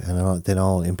week, and then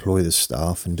I'll employ the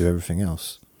staff and do everything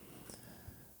else.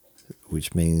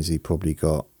 Which means he probably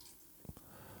got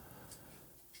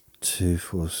he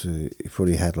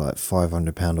probably had like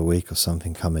 £500 a week or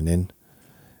something coming in,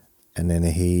 and then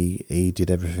he did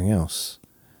everything else,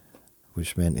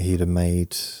 which meant he'd have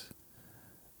made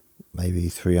maybe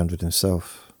 300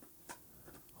 himself,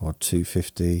 or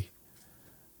 250,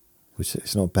 which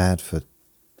is not bad for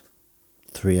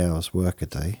 3 hours work a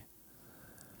day.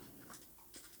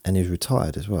 And he's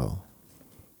retired as well.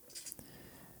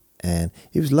 And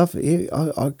he was lovely.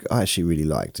 I actually really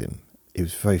liked him. He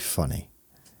was very funny.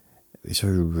 He's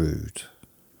very rude.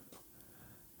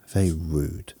 Very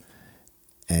rude.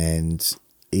 And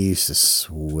he used to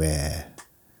swear.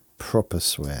 Proper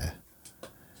swear.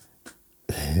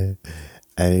 And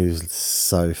he was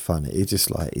so funny. He just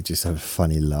had a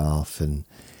funny laugh, and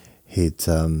he'd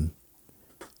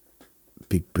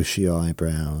big bushy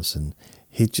eyebrows, and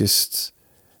I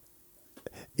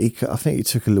think he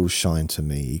took a little shine to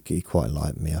me. He quite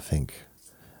liked me, I think,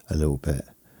 a little bit.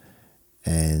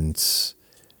 And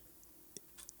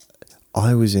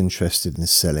I was interested in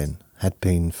selling. I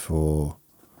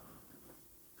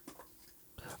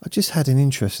just had an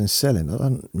interest in selling. I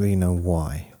don't really know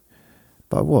why,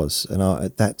 but I was. And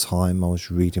at that time, I was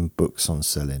reading books on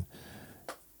selling.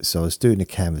 So I was doing the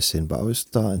canvassing, but I was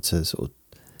starting to sort of,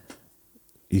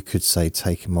 you could say,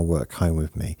 taking my work home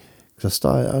with me. Because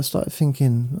I started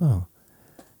thinking,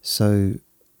 so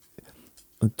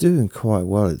I'm doing quite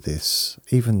well at this,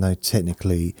 even though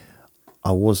technically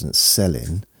I wasn't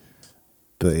selling,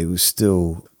 but it was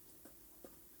still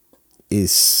I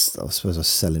suppose I was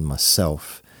selling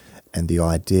myself, and the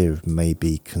idea of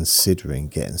maybe considering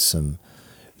getting some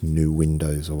new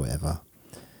windows or whatever.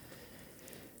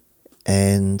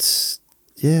 And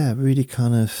yeah, really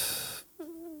kind of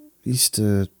used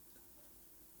to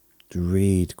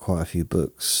read quite a few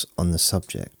books on the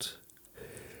subject.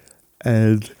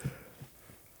 And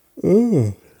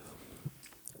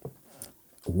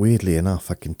weirdly enough,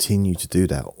 I continued to do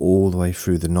that all the way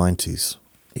through the 90s,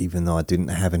 even though I didn't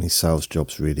have any sales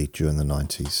jobs really during the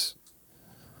 90s.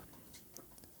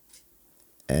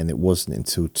 And it wasn't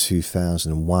until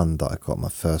 2001 that I got my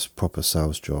first proper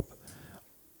sales job,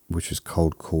 which was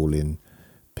cold calling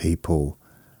people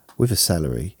with a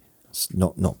salary.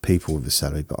 Not people with a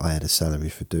salary, but I had a salary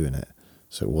for doing it.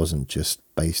 So it wasn't just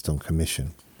based on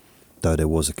commission, though there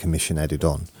was a commission added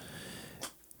on.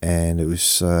 And it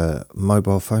was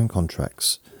mobile phone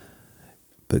contracts,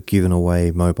 but giving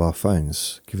away mobile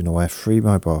phones, giving away a free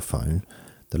mobile phone,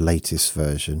 the latest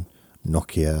version,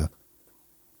 Nokia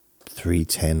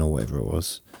 310 or whatever it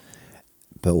was,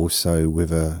 but also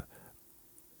with a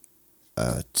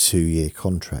 2-year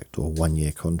contract or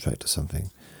 1-year contract or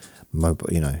something,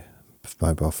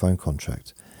 mobile phone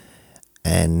contract.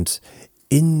 And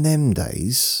in them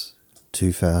days,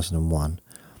 2001,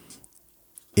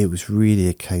 it was really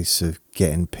a case of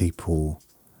getting people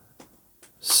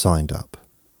signed up.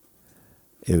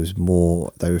 It was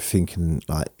more, they were thinking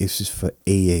like, this is for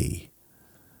EE.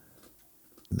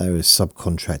 They were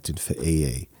subcontracted for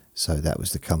EE. So that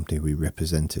was the company we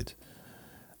represented,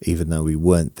 even though we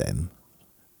weren't them,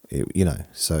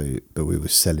 but we were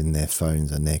selling their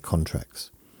phones and their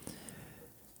contracts.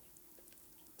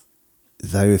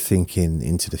 They were thinking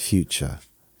into the future.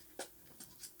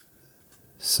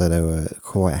 So they were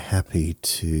quite happy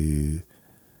to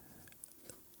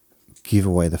give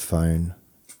away the phone,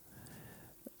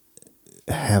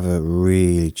 have a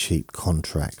really cheap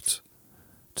contract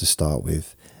to start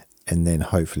with, and then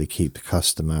hopefully keep the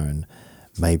customer. And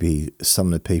maybe some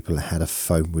of the people that had a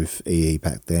phone with EE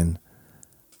back then,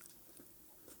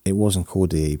 it wasn't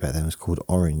called EE back then, it was called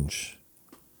Orange.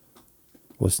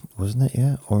 Wasn't it?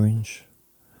 Yeah, Orange.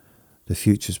 The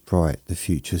future's bright, the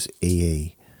future's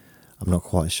EE. I'm not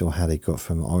quite sure how they got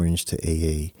from Orange to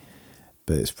EE,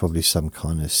 but it's probably some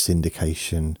kind of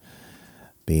syndication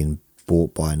being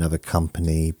bought by another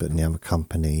company, but the other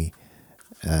company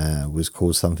was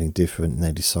called something different, and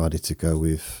they decided to go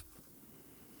with,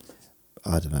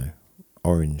 I don't know,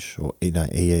 Orange or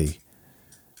EE.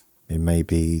 It may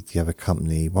be the other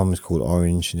company, one was called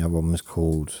Orange and the other one was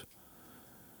called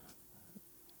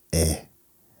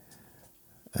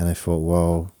And I thought,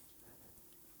 well,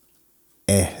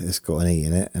 has got an E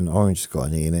in it and Orange has got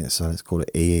an E in it, so let's call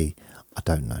it EE. I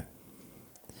don't know.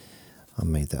 I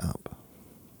made that up.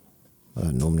 I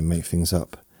don't normally make things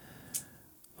up,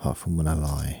 apart from when I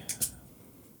lie.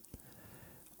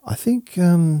 I think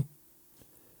that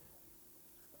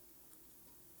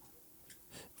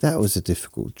was a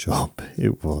difficult job.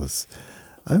 It was.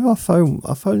 I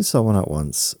phoned someone up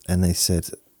once and they said,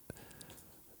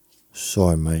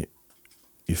 sorry mate,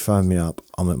 you phoned me up.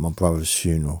 I'm at my brother's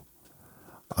funeral.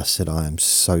 I said, I am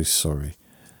so sorry.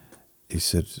 He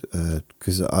said,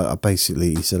 because I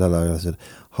basically, he said, hello. I said,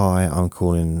 hi, I'm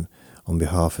calling on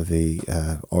behalf of the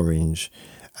Orange.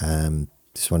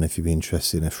 Just wondering if you'd be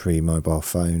interested in a free mobile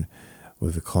phone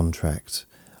with a contract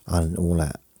and all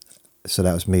that. So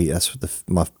that was me. That's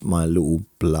my little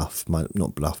bluff,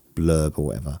 not bluff, blurb or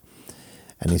whatever.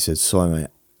 And he said, sorry, mate,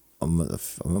 I'm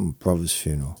at my brother's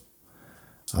funeral.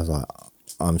 I was like,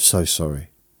 I'm so sorry.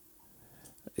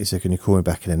 He said, can you call me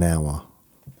back in an hour?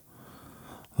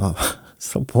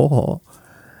 So what?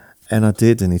 And I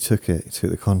did, and he took it. He took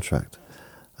the contract.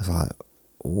 I was like,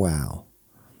 wow.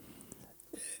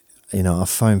 You know, I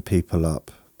phone people up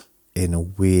in a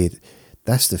weird...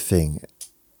 That's the thing.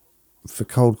 For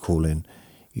cold calling,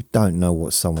 you don't know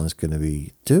what someone's going to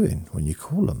be doing when you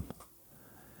call them.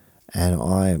 And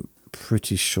I'm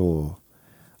pretty sure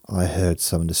I heard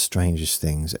some of the strangest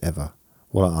things ever.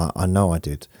 Well, I know I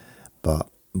did, but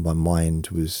my mind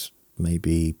was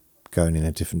maybe going in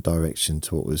a different direction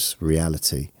to what was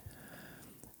reality.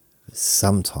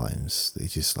 Sometimes they're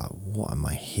just like, what am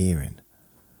I hearing?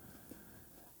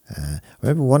 I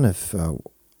remember one of, I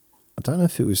don't know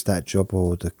if it was that job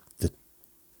or the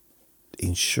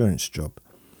insurance job,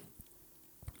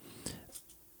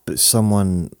 but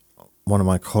one of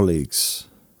my colleagues,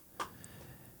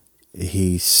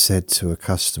 he said to a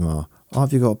customer, oh,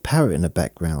 have you got a parrot in the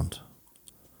background?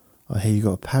 I hear you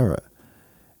got a parrot.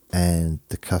 And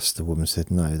the customer woman said,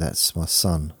 no, that's my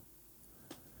son.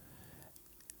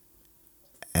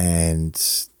 And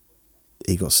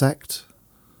he got sacked.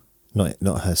 Not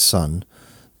her son,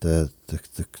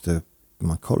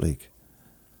 my colleague.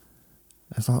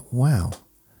 I was like, wow.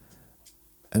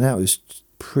 And that was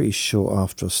pretty short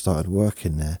after I started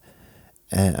working there.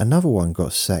 And another one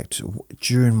got sacked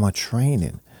during my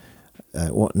training.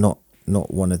 Not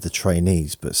one of the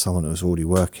trainees, but someone that was already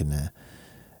working there.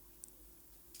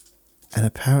 And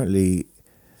apparently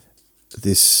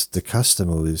the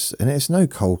customer was, and it's no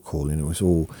cold calling, it was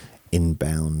all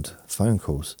inbound phone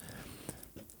calls.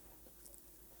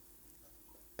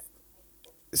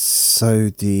 So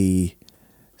the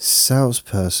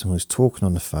salesperson was talking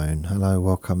on the phone, hello,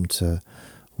 welcome to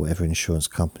whatever insurance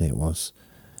company it was.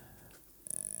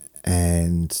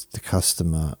 And the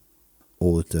customer,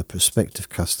 or the prospective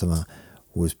customer,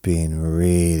 was being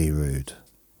really rude.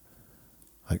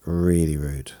 Like really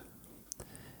rude.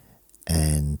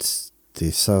 And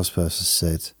the salesperson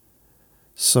said,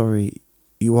 sorry,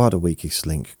 you are the weakest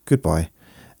link, goodbye,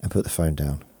 and put the phone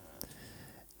down.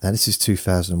 Now this is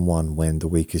 2001, when The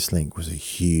Weakest Link was a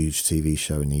huge TV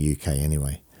show in the UK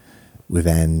anyway, with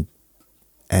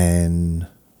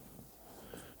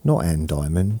not Anne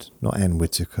Diamond, not Anne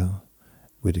Widdecombe,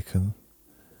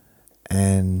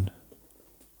 Anne,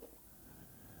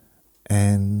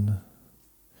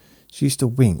 she used to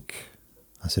wink.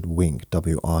 I said wink,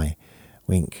 W-I,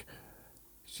 wink.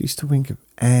 She used to wink of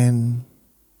Anne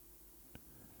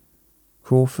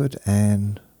Crawford,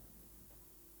 Anne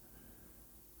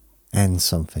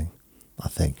something, I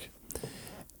think.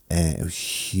 And it was a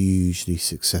hugely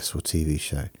successful TV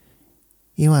show.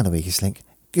 You are the weakest link,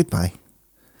 goodbye.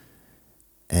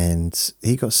 And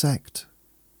he got sacked.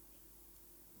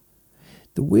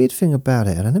 The weird thing about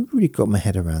it, and I never really got my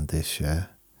head around this, yeah,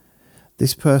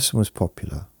 this person was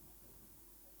popular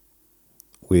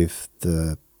in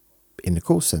the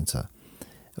call centre,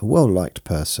 a well-liked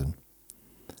person.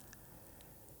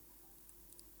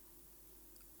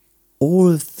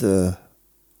 All of the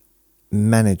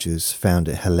managers found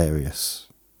it hilarious,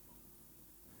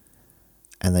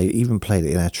 and they even played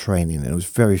it in our training, and it was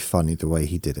very funny the way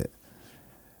he did it.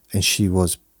 And she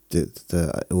was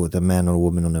the man or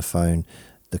woman on the phone,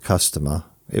 the customer,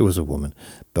 it was a woman,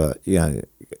 but you know,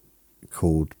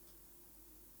 called,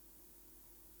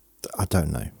 I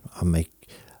don't know,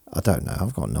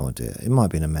 I've got no idea. It might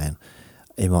have been a man,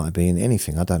 it might have been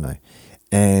anything, I don't know.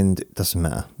 And it doesn't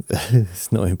matter.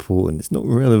 It's not important. It's not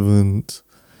relevant.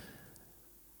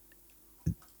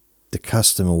 The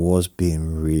customer was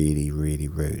being really, really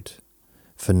rude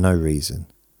for no reason.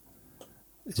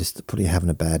 Just probably having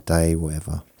a bad day,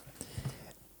 whatever.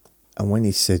 And when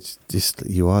he said, just,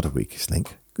 you are the weakest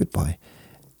link, goodbye.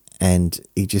 And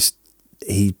he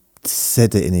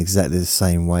said it in exactly the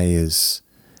same way as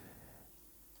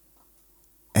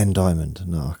Anne Diamond.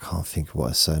 No, I can't think of what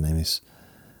her surname is.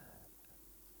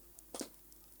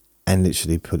 And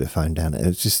literally put the phone down. It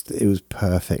was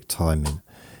perfect timing.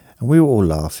 And we were all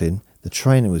laughing. The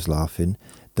trainer was laughing.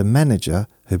 The manager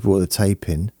who brought the tape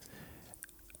in,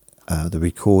 the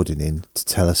recording in,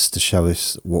 to show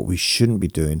us what we shouldn't be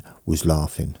doing, was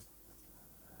laughing.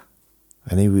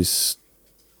 And he was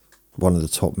one of the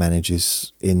top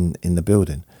managers in the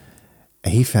building.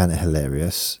 He found it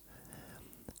hilarious,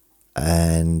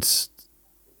 and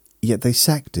yet they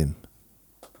sacked him.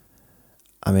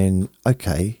 I mean,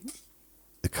 okay,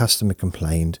 the customer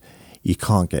complained. You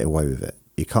can't get away with it.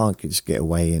 You can't just get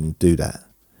away and do that.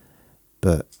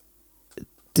 But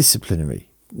disciplinary,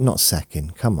 not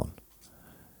sacking. Come on,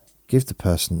 give the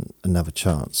person another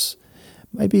chance.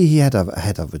 Maybe he had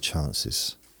other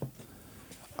chances.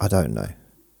 I don't know.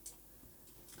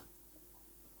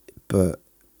 But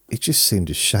it just seemed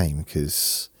a shame,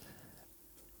 because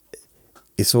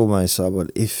it's almost like, well,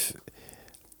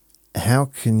 how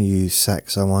can you sack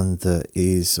someone that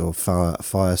is, or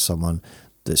fire someone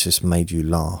that's just made you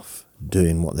laugh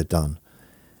doing what they've done?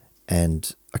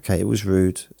 And okay, it was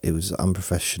rude, it was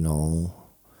unprofessional.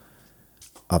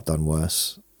 I've done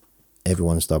worse.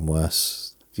 Everyone's done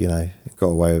worse. Got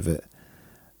away with it.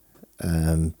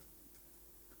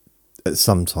 At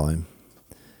some time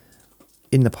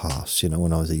in the past,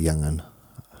 when I was a young'un,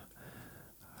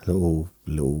 little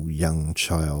young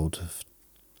child of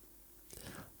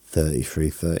 33,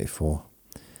 34.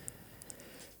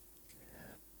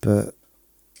 But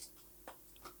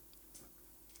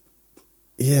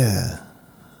yeah,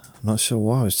 I'm not sure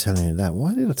why I was telling you that.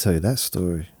 Why did I tell you that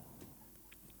story?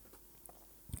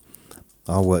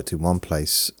 I worked in one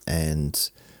place, and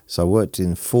so I worked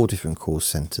in 4 different call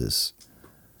centres,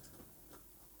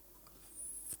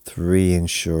 3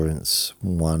 insurance,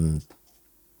 1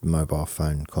 mobile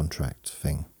phone contract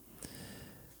thing.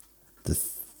 The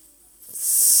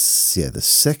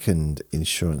second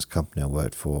insurance company I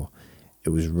worked for, it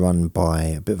was run by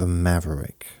a bit of a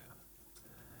maverick,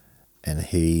 and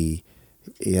he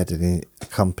had a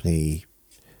company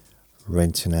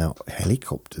renting out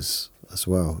helicopters as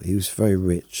well. He was very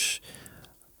rich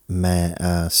man,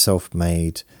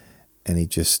 self-made, and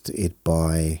he'd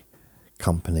buy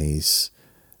companies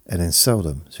and then sell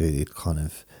them. So he'd kind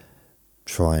of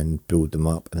try and build them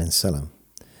up and then sell them.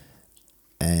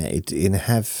 And he'd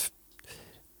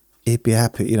be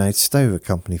happy, he'd stay with a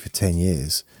company for 10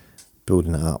 years,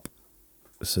 building it up.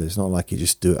 So it's not like he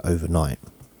just do it overnight.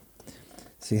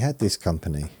 So he had this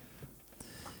company,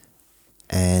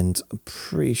 and I'm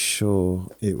pretty sure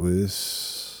it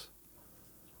was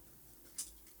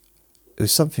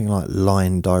something like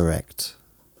Line Direct.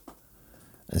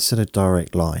 Instead of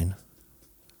Direct Line,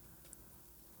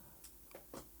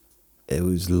 it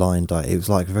was Line Direct. It was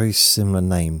like a very similar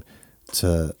name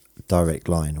to Direct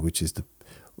Line, which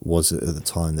was at the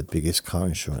time the biggest car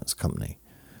insurance company.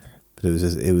 But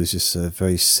it was just a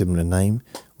very similar name,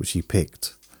 which he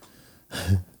picked.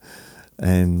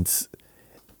 And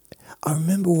I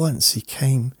remember once he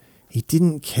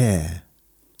didn't care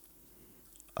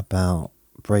about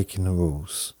breaking the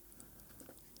rules.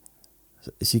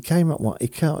 So he came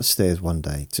upstairs one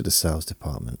day to the sales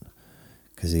department,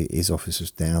 because his office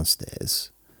was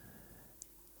downstairs,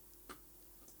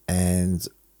 and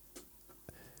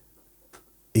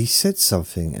he said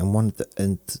something, and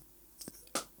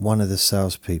one of the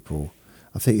salespeople,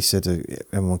 I think he said,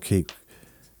 "Everyone keep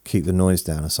the noise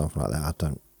down," or something like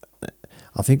that.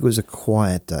 I think it was a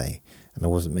quiet day and there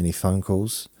wasn't many phone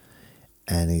calls,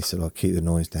 and he said, "I'll keep the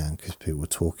noise down because people were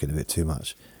talking a bit too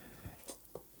much."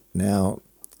 Now,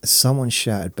 someone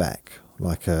shouted back,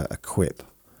 like a quip,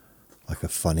 like a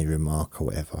funny remark or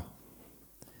whatever,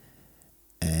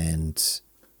 and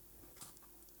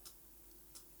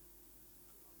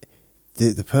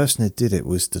the person that did it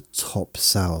was the top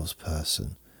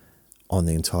salesperson on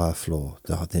the entire floor,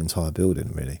 the entire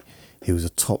building, really. He was a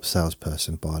top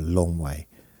salesperson by a long way.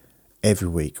 Every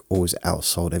week, always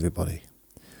outsold everybody.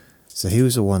 So he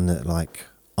was the one that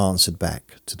answered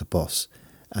back to the boss,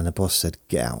 and the boss said,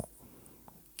 "Get out.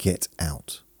 Get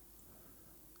out."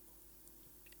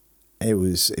 It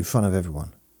was in front of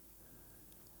everyone.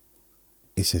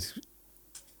 He said,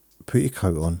 "Put your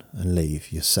coat on and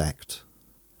leave. You're sacked."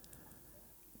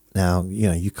 Now,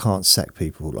 you can't sack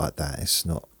people like that.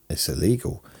 It's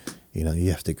illegal.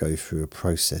 You have to go through a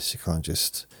process. You can't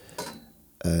just,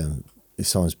 if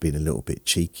someone's been a little bit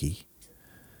cheeky,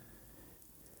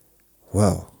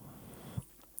 well,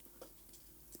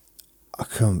 I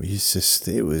can't,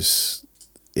 it was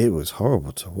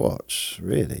horrible to watch,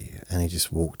 really. And he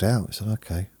just walked out. He said,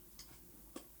 "Okay."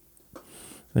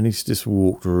 And he just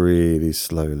walked really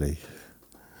slowly.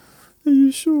 "Are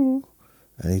you sure?"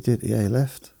 And he did. Yeah, he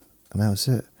left. And that was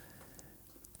it.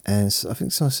 And so I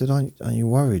think someone said, aren't you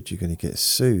worried you're going to get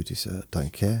sued?" He said, "I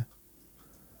don't care.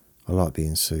 I like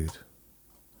being sued."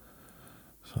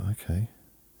 So, okay.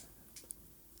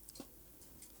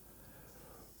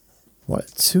 Well,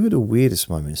 2 of the weirdest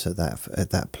moments at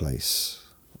that place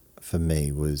for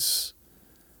me was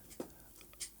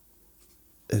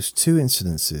there's two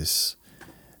incidences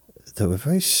that were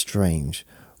very strange.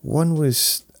 One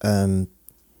was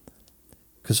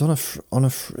because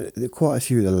quite a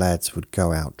few of the lads would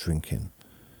go out drinking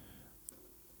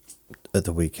at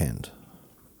the weekend.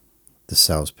 The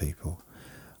salespeople.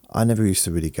 I never used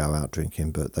to really go out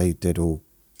drinking, but they did all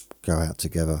go out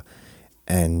together,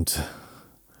 and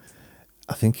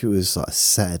I think it was like a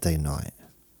Saturday night,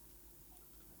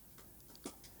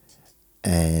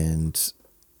 and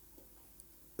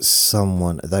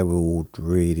they were all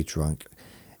really drunk,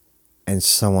 and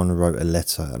someone wrote a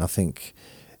letter, and I think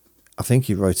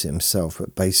he wrote it himself,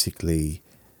 but basically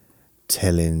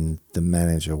telling the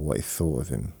manager what he thought of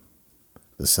him,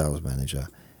 the sales manager,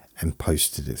 and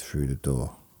posted it through the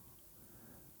door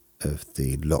of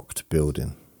the locked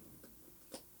building.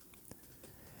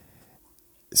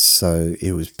 So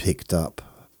it was picked up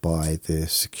by the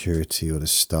security or the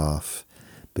staff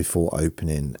before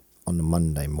opening on the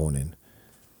Monday morning,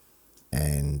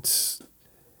 and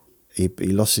he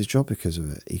lost his job because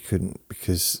of it. He couldn't,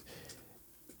 because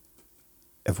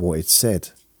of what he'd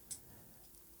said,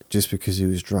 just because he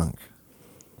was drunk.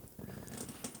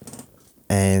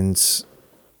 And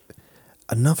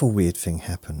another weird thing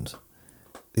happened.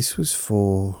 This was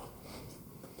for,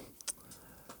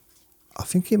 I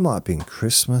think it might have been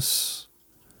Christmas,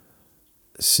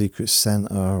 Secret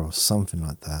Santa or something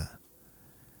like that.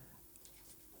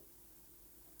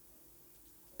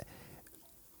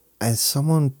 And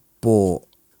someone bought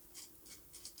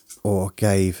or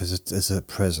gave as a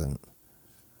present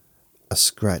a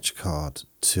scratch card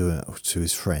to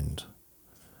his friend,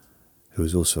 who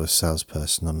was also a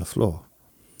salesperson on the floor.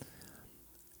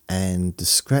 And the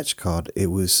scratch card, it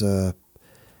was a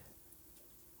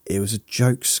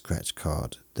joke scratch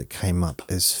card that came up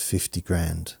as 50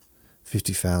 grand,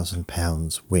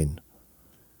 £50,000 win.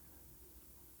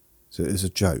 So it was a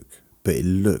joke, but it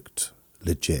looked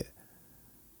legit.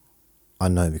 I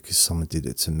know because someone did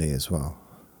it to me as well.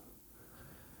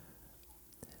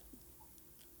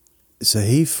 So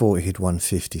he thought he'd won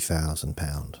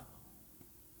 £50,000.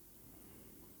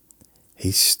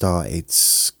 He started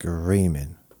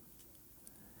screaming.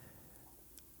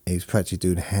 He was practically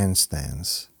doing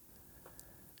handstands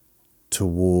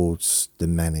towards the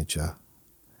manager.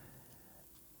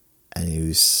 And he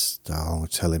was, I'm going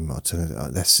to tell him,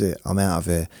 that's it, I'm out of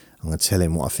here. I'm going to tell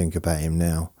him what I think about him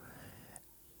now.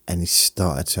 And he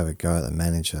started to have a go at the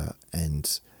manager,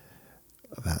 and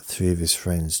about 3 of his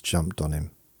friends jumped on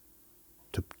him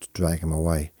to drag him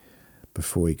away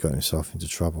before he got himself into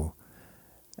trouble.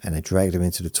 And they dragged him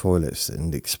into the toilets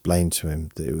and explained to him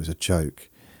that it was a joke,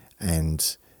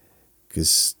 and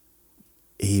because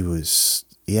he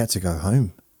had to go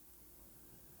home.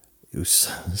 He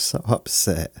was so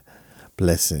upset,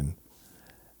 bless him,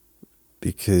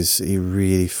 because he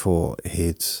really thought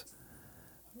he'd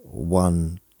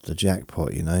won the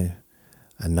jackpot,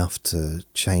 enough to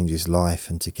change his life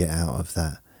and to get out of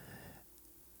that.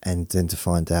 And then to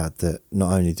find out that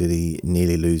not only did he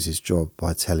nearly lose his job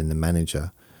by telling the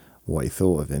manager what he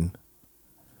thought of him,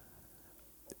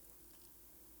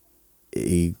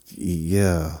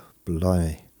 yeah,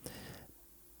 blimey.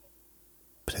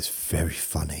 But it's very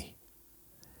funny.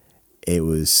 It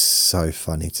was so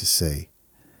funny to see.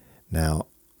 Now,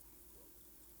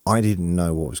 I didn't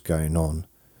know what was going on,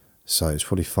 so it's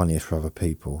probably funnier for other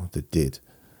people that did.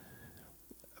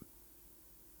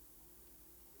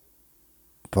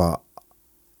 But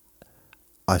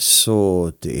I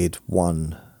saw that he'd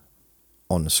won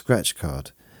on the scratch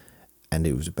card, and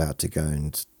it was about to go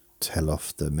and tell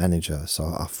off the manager, so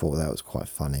I thought that was quite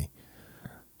funny.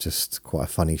 Just quite a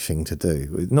funny thing to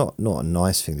do. Not a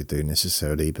nice thing to do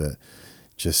necessarily, but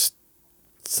just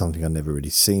something I'd never really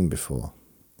seen before.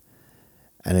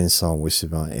 And then someone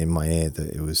whispered in my ear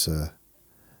that it was a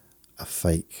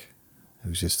fake. It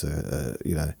was just a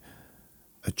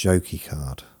jokey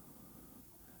card.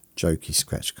 Jokey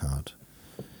scratch card.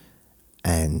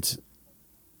 And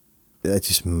that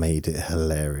just made it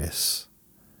hilarious.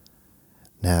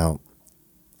 Now,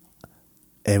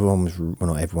 everyone was,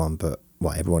 well, not everyone, but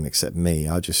everyone except me,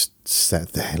 I just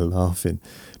sat there laughing.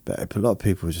 But a lot of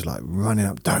people were just like running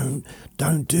up, don't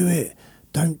do it,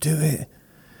 don't do it.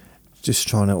 Just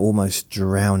trying to almost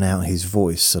drown out his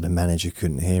voice so the manager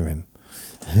couldn't hear him.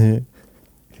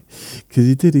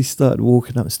 Because he started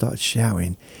walking up and started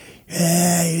shouting,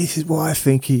 "Hey, this is what I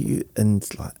think he," and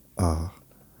like,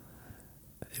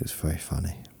 it was very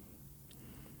funny.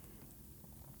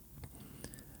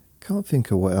 Can't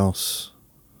think of what else.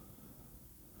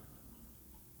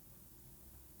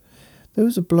 There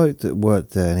was a bloke that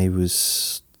worked there, and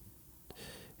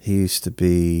he used to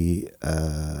be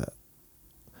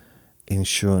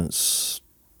insurance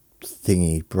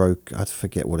thingy broke. I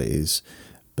forget what it is,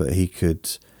 but he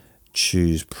could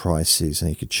choose prices and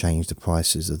he could change the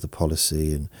prices of the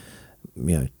policy, and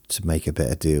to make a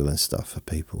better deal and stuff for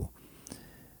people.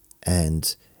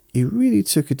 And he really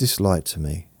took a dislike to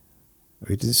me.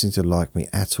 He didn't seem to like me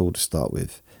at all to start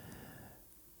with.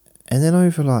 And then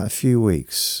over like a few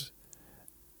weeks,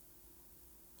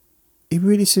 he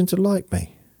really seemed to like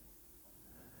me.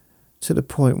 To the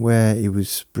point where he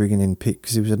was bringing in pics,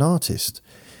 because he was an artist.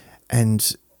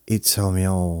 And he'd tell me,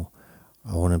 oh,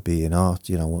 I want to be an art,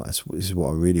 this is what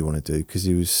I really want to do. Because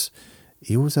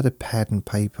he always had a pad and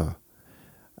paper.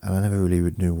 And I never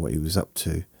really knew what he was up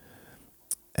to.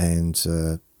 And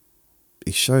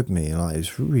he showed me, and he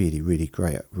was really, really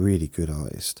great, really good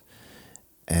artist.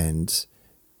 And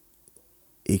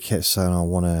he kept saying,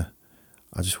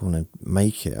 I just want to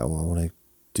make it, or I want to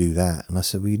do that. And I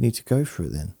said, well, you need to go for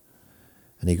it then.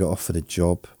 And he got offered a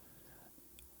job,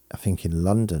 I think in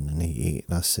London, and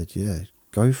I said, yeah,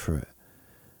 go for it.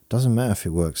 Doesn't matter if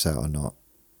it works out or not.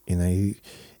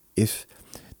 If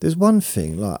there's one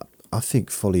thing, like, I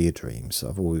think follow your dreams.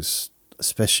 I've always,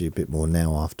 especially a bit more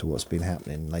now after what's been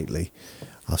happening lately,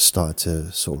 I've started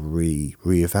to sort of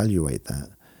reevaluate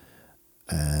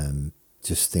that.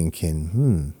 Just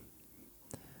thinking,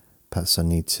 perhaps I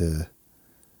need to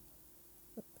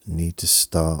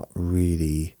start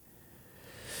really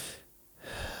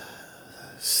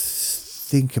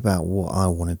think about what I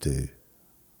want to do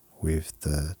with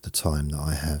the time that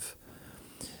I have.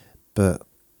 But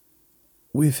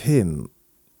with him,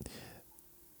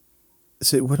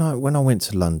 so when I went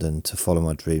to London to follow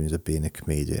my dreams of being a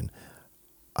comedian,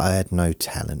 I had no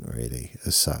talent really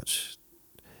as such.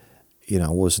 I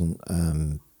wasn't.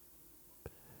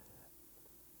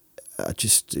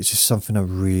 It's just something I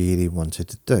really wanted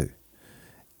to do,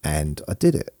 and I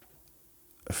did it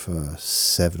for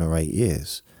 7 or 8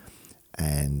 years,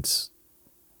 and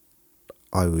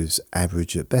I was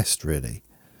average at best, really.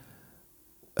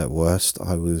 At worst,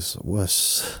 I was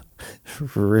worse,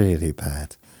 really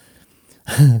bad.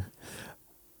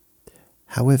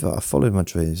 However, I followed my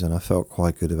dreams and I felt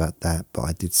quite good about that, but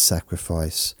I did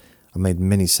sacrifice. I made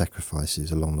many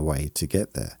sacrifices along the way to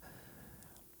get there.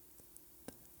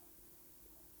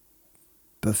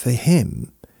 But for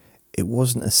him, it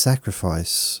wasn't a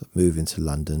sacrifice moving to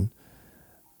London,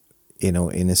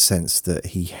 in a sense that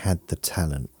he had the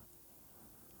talent.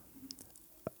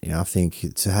 I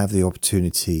think to have the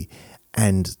opportunity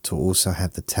and to also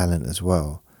have the talent as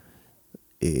well,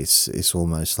 it's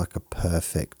almost like a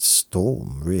perfect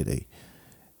storm, really.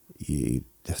 You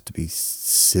have to be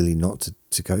silly not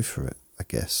to go for it, I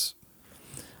guess.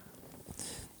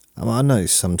 I know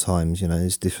sometimes,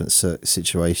 there's different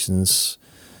situations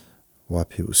why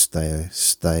people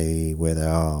stay where they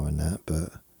are and that,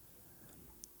 but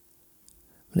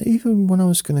even when I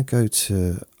was going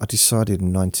to I decided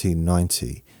in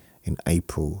 1990, in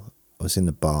April, I was in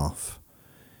the bath,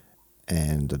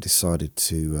 and I decided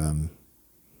to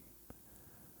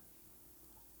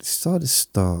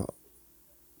start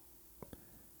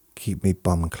keep me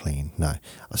bum clean. No,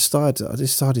 I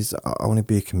decided I want to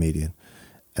be a comedian,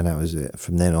 and that was it.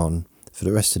 From then on, for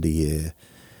the rest of the year,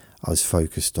 I was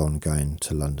focused on going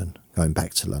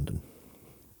back to London.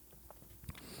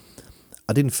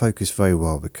 I didn't focus very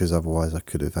well, because otherwise I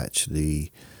could have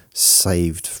actually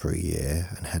saved for a year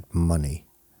and had money,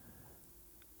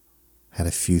 had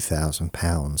a few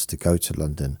 £1,000s to go to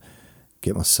London,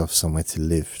 get myself somewhere to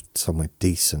live, somewhere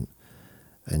decent,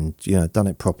 and done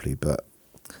it properly. But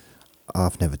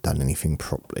I've never done anything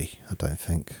properly, I don't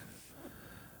think.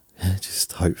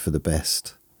 Just hope for the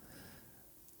best.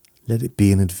 Let it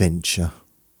be an adventure.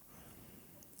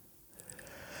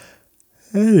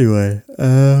 Anyway,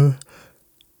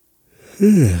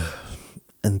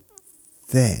 and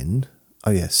then,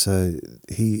 so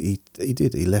he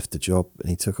left the job and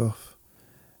he took off,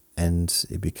 and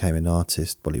he became an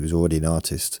artist. Well, he was already an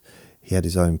artist. He had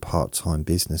his own part-time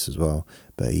business as well,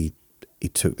 but he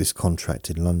took this contract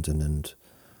in London, and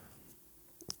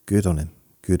good on him.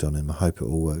 I hope it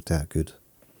all worked out good.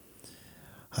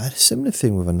 I had a similar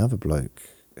thing with another bloke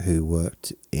who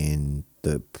worked in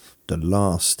the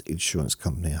last insurance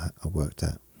company I worked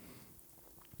at.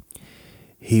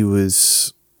 He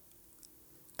was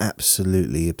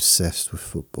absolutely obsessed with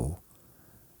football,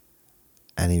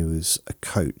 and he was a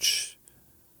coach,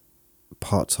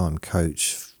 part-time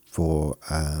coach for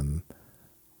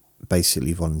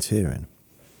basically volunteering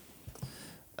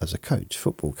as a coach,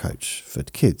 football coach for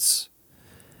kids.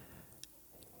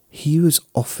 He was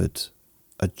offered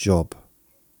a job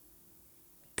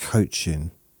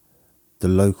coaching the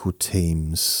local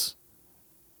team's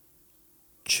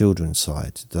children's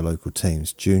side, the local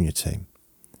team's junior team.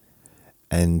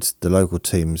 and the local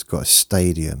team's got a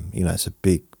stadium. It's a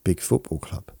big football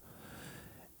club.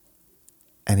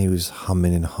 And he was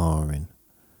humming and hawing.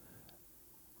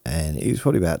 And he was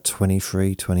probably about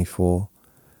 23, 24.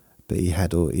 But he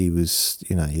had all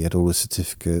the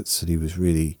certificates, and he was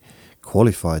really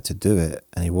qualified to do it,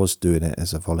 and he was doing it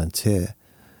as a volunteer.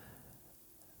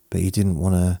 But he didn't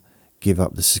want to give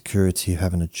up the security of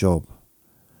having a job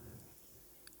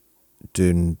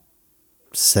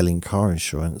selling car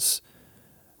insurance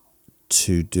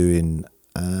to doing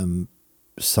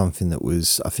something that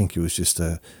was, I think it was just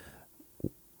it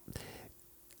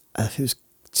was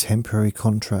temporary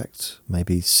contract,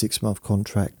 maybe 6-month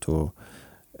contract or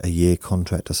a year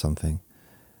contract or something.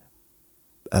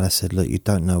 And I said, look, you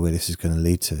don't know where this is going to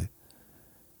lead to.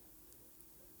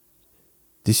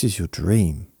 This is your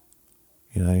dream.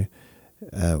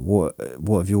 What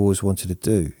have you always wanted to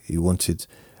do? You wanted,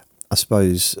 I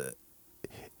suppose,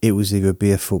 it was either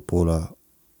be a footballer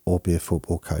or be a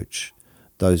football coach.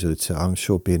 Those are the two. I'm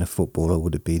sure being a footballer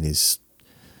would have been his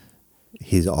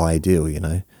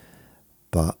ideal,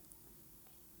 but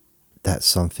that's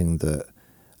something that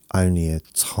only a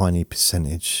tiny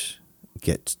percentage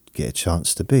get a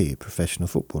chance to be a professional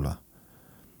footballer.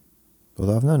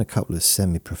 Although I've known a couple of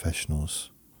semi-professionals,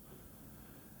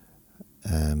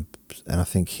 and I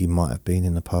think he might have been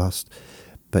in the past,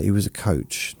 but he was a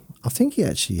coach. I think he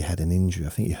actually had an injury. I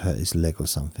think he hurt his leg or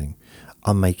something.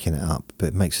 I'm making it up, but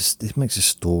it makes a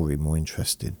story more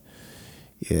interesting.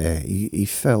 Yeah, he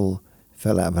fell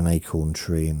out of an acorn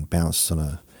tree and bounced on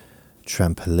a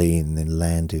trampoline and then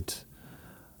landed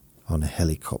on a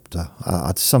helicopter,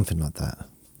 something like that.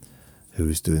 Who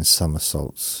was doing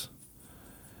somersaults.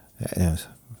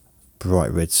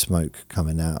 Bright red smoke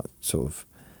coming out, sort of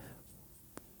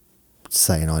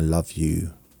saying "I love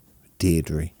you,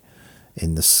 Deirdre,"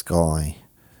 in the sky.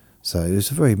 So it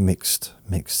was a very mixed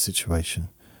situation,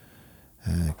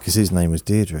 because his name was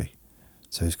Deirdre,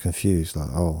 so he was confused, like,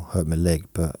 oh, hurt my leg,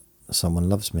 but someone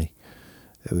loves me.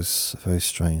 It was very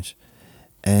strange.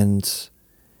 And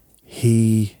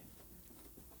he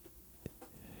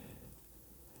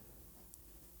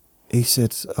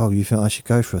said, oh, you think I should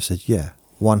go for it? I said, yeah,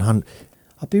 100.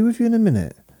 I'll be with you in a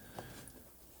minute.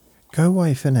 Go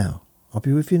away for now. I'll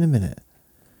be with you in a minute.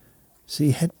 So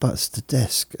he headbutts the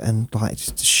desk and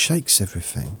just shakes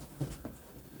everything.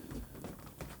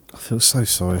 I feel so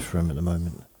sorry for him at the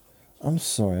moment. I'm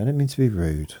sorry, I didn't mean to be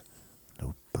rude.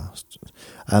 Little bastard.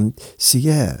 In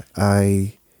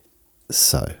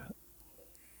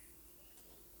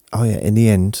the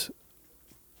end,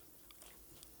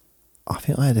 I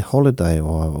think I had a holiday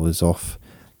while I was off,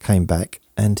 came back,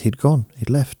 and he'd gone. He'd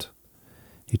left.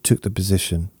 He took the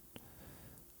position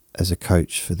as a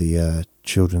coach for the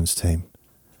children's team.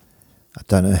 I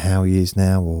don't know how he is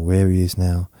now or where he is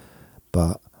now,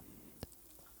 but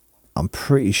I'm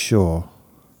pretty sure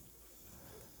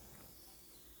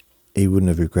he wouldn't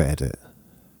have regretted it,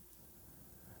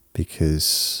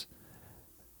 because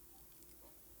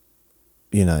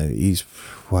it's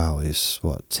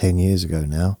 10 years ago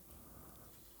now.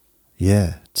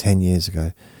 Yeah, 10 years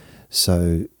ago.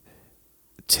 So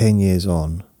 10 years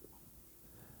on,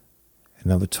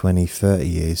 another 20, 30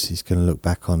 years, he's going to look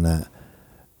back on that.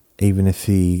 Even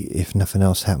if nothing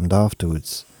else happened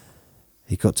afterwards,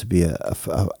 he got to be a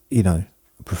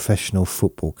professional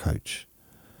football coach,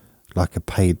 like a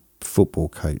paid football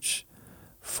coach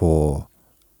for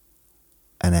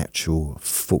an actual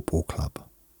football club.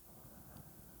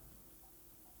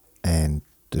 And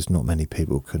there's not many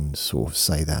people can sort of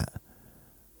say that.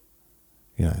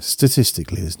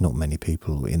 Statistically, there's not many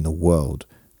people in the world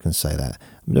can say that.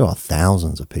 There are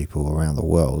thousands of people around the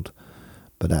world,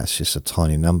 but that's just a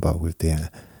tiny number.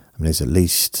 There's at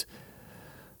least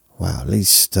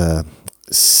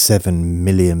 7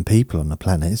 million people on the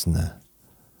planet, isn't there?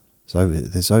 It's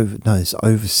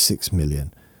over 6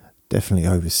 million. Definitely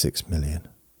over 6 million.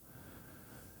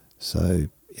 So,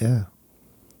 yeah.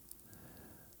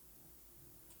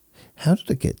 How did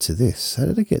I get to this? How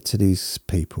did I get to these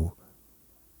people?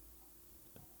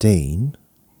 Dean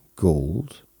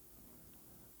Gould.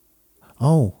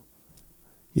 Oh,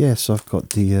 yes, I've got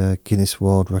the Guinness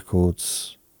World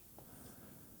Records.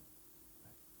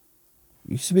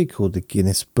 It used to be called the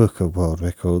Guinness Book of World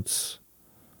Records,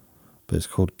 but it's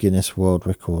called Guinness World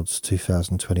Records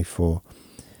 2024.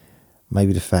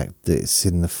 Maybe the fact that it's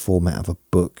in the format of a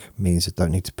book means I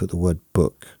don't need to put the word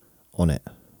book on it.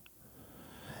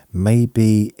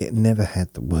 Maybe it never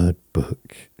had the word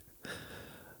book.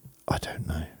 I don't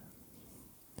know.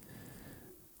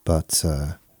 But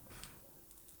I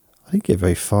didn't get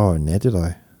very far in there, did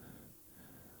I?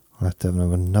 I'll have to have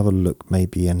another look,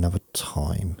 maybe another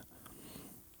time.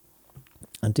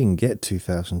 I didn't get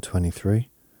 2023.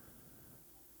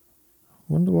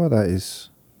 Wonder why that is.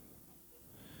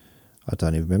 I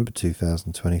don't even remember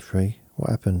 2023. What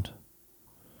happened?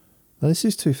 No, this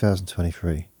is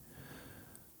 2023.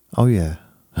 Oh yeah.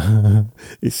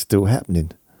 It's still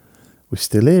happening. We're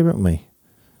still here, aren't we?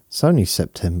 It's only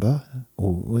September.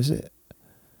 Or was it?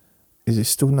 Is it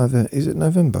still November? Is it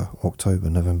November? October,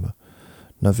 November.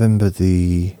 November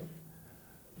the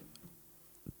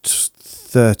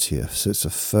 30th. So it's the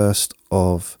 1st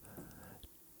of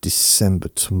December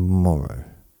tomorrow.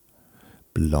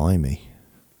 Blimey.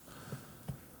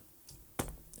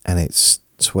 And it's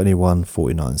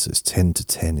 21:49, so it's 10 to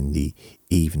 10 in the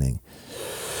evening.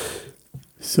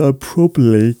 So I'm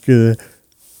probably gonna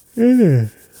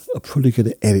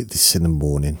edit this in the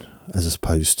morning as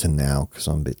opposed to now, because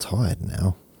I'm a bit tired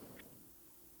now.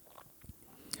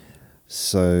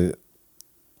 So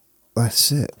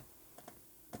that's it.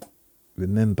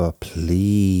 Remember, please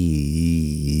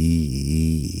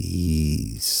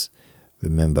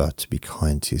remember to be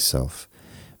kind to yourself,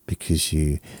 because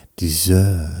you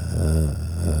deserve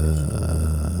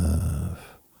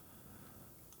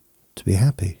to be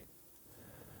happy.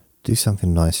 Do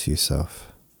something nice for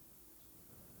yourself.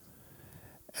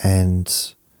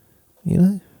 And,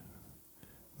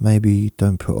 maybe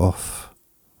don't put off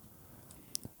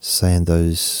saying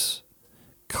those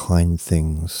kind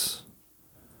things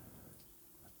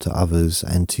to others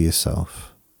and to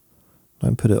yourself.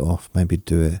 Don't put it off. Maybe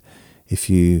do it. If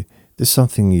there's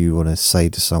something you want to say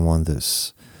to someone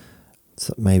that's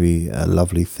maybe a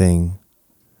lovely thing,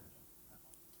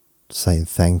 saying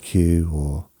thank you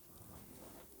or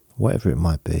whatever it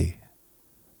might be,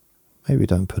 maybe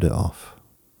don't put it off.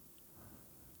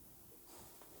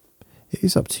 It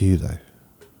is up to you though.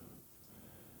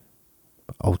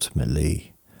 But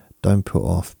ultimately, don't put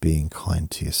off being kind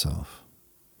to yourself.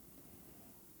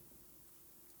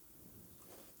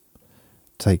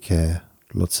 Take care.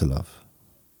 Lots of love.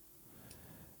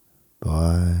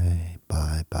 Bye.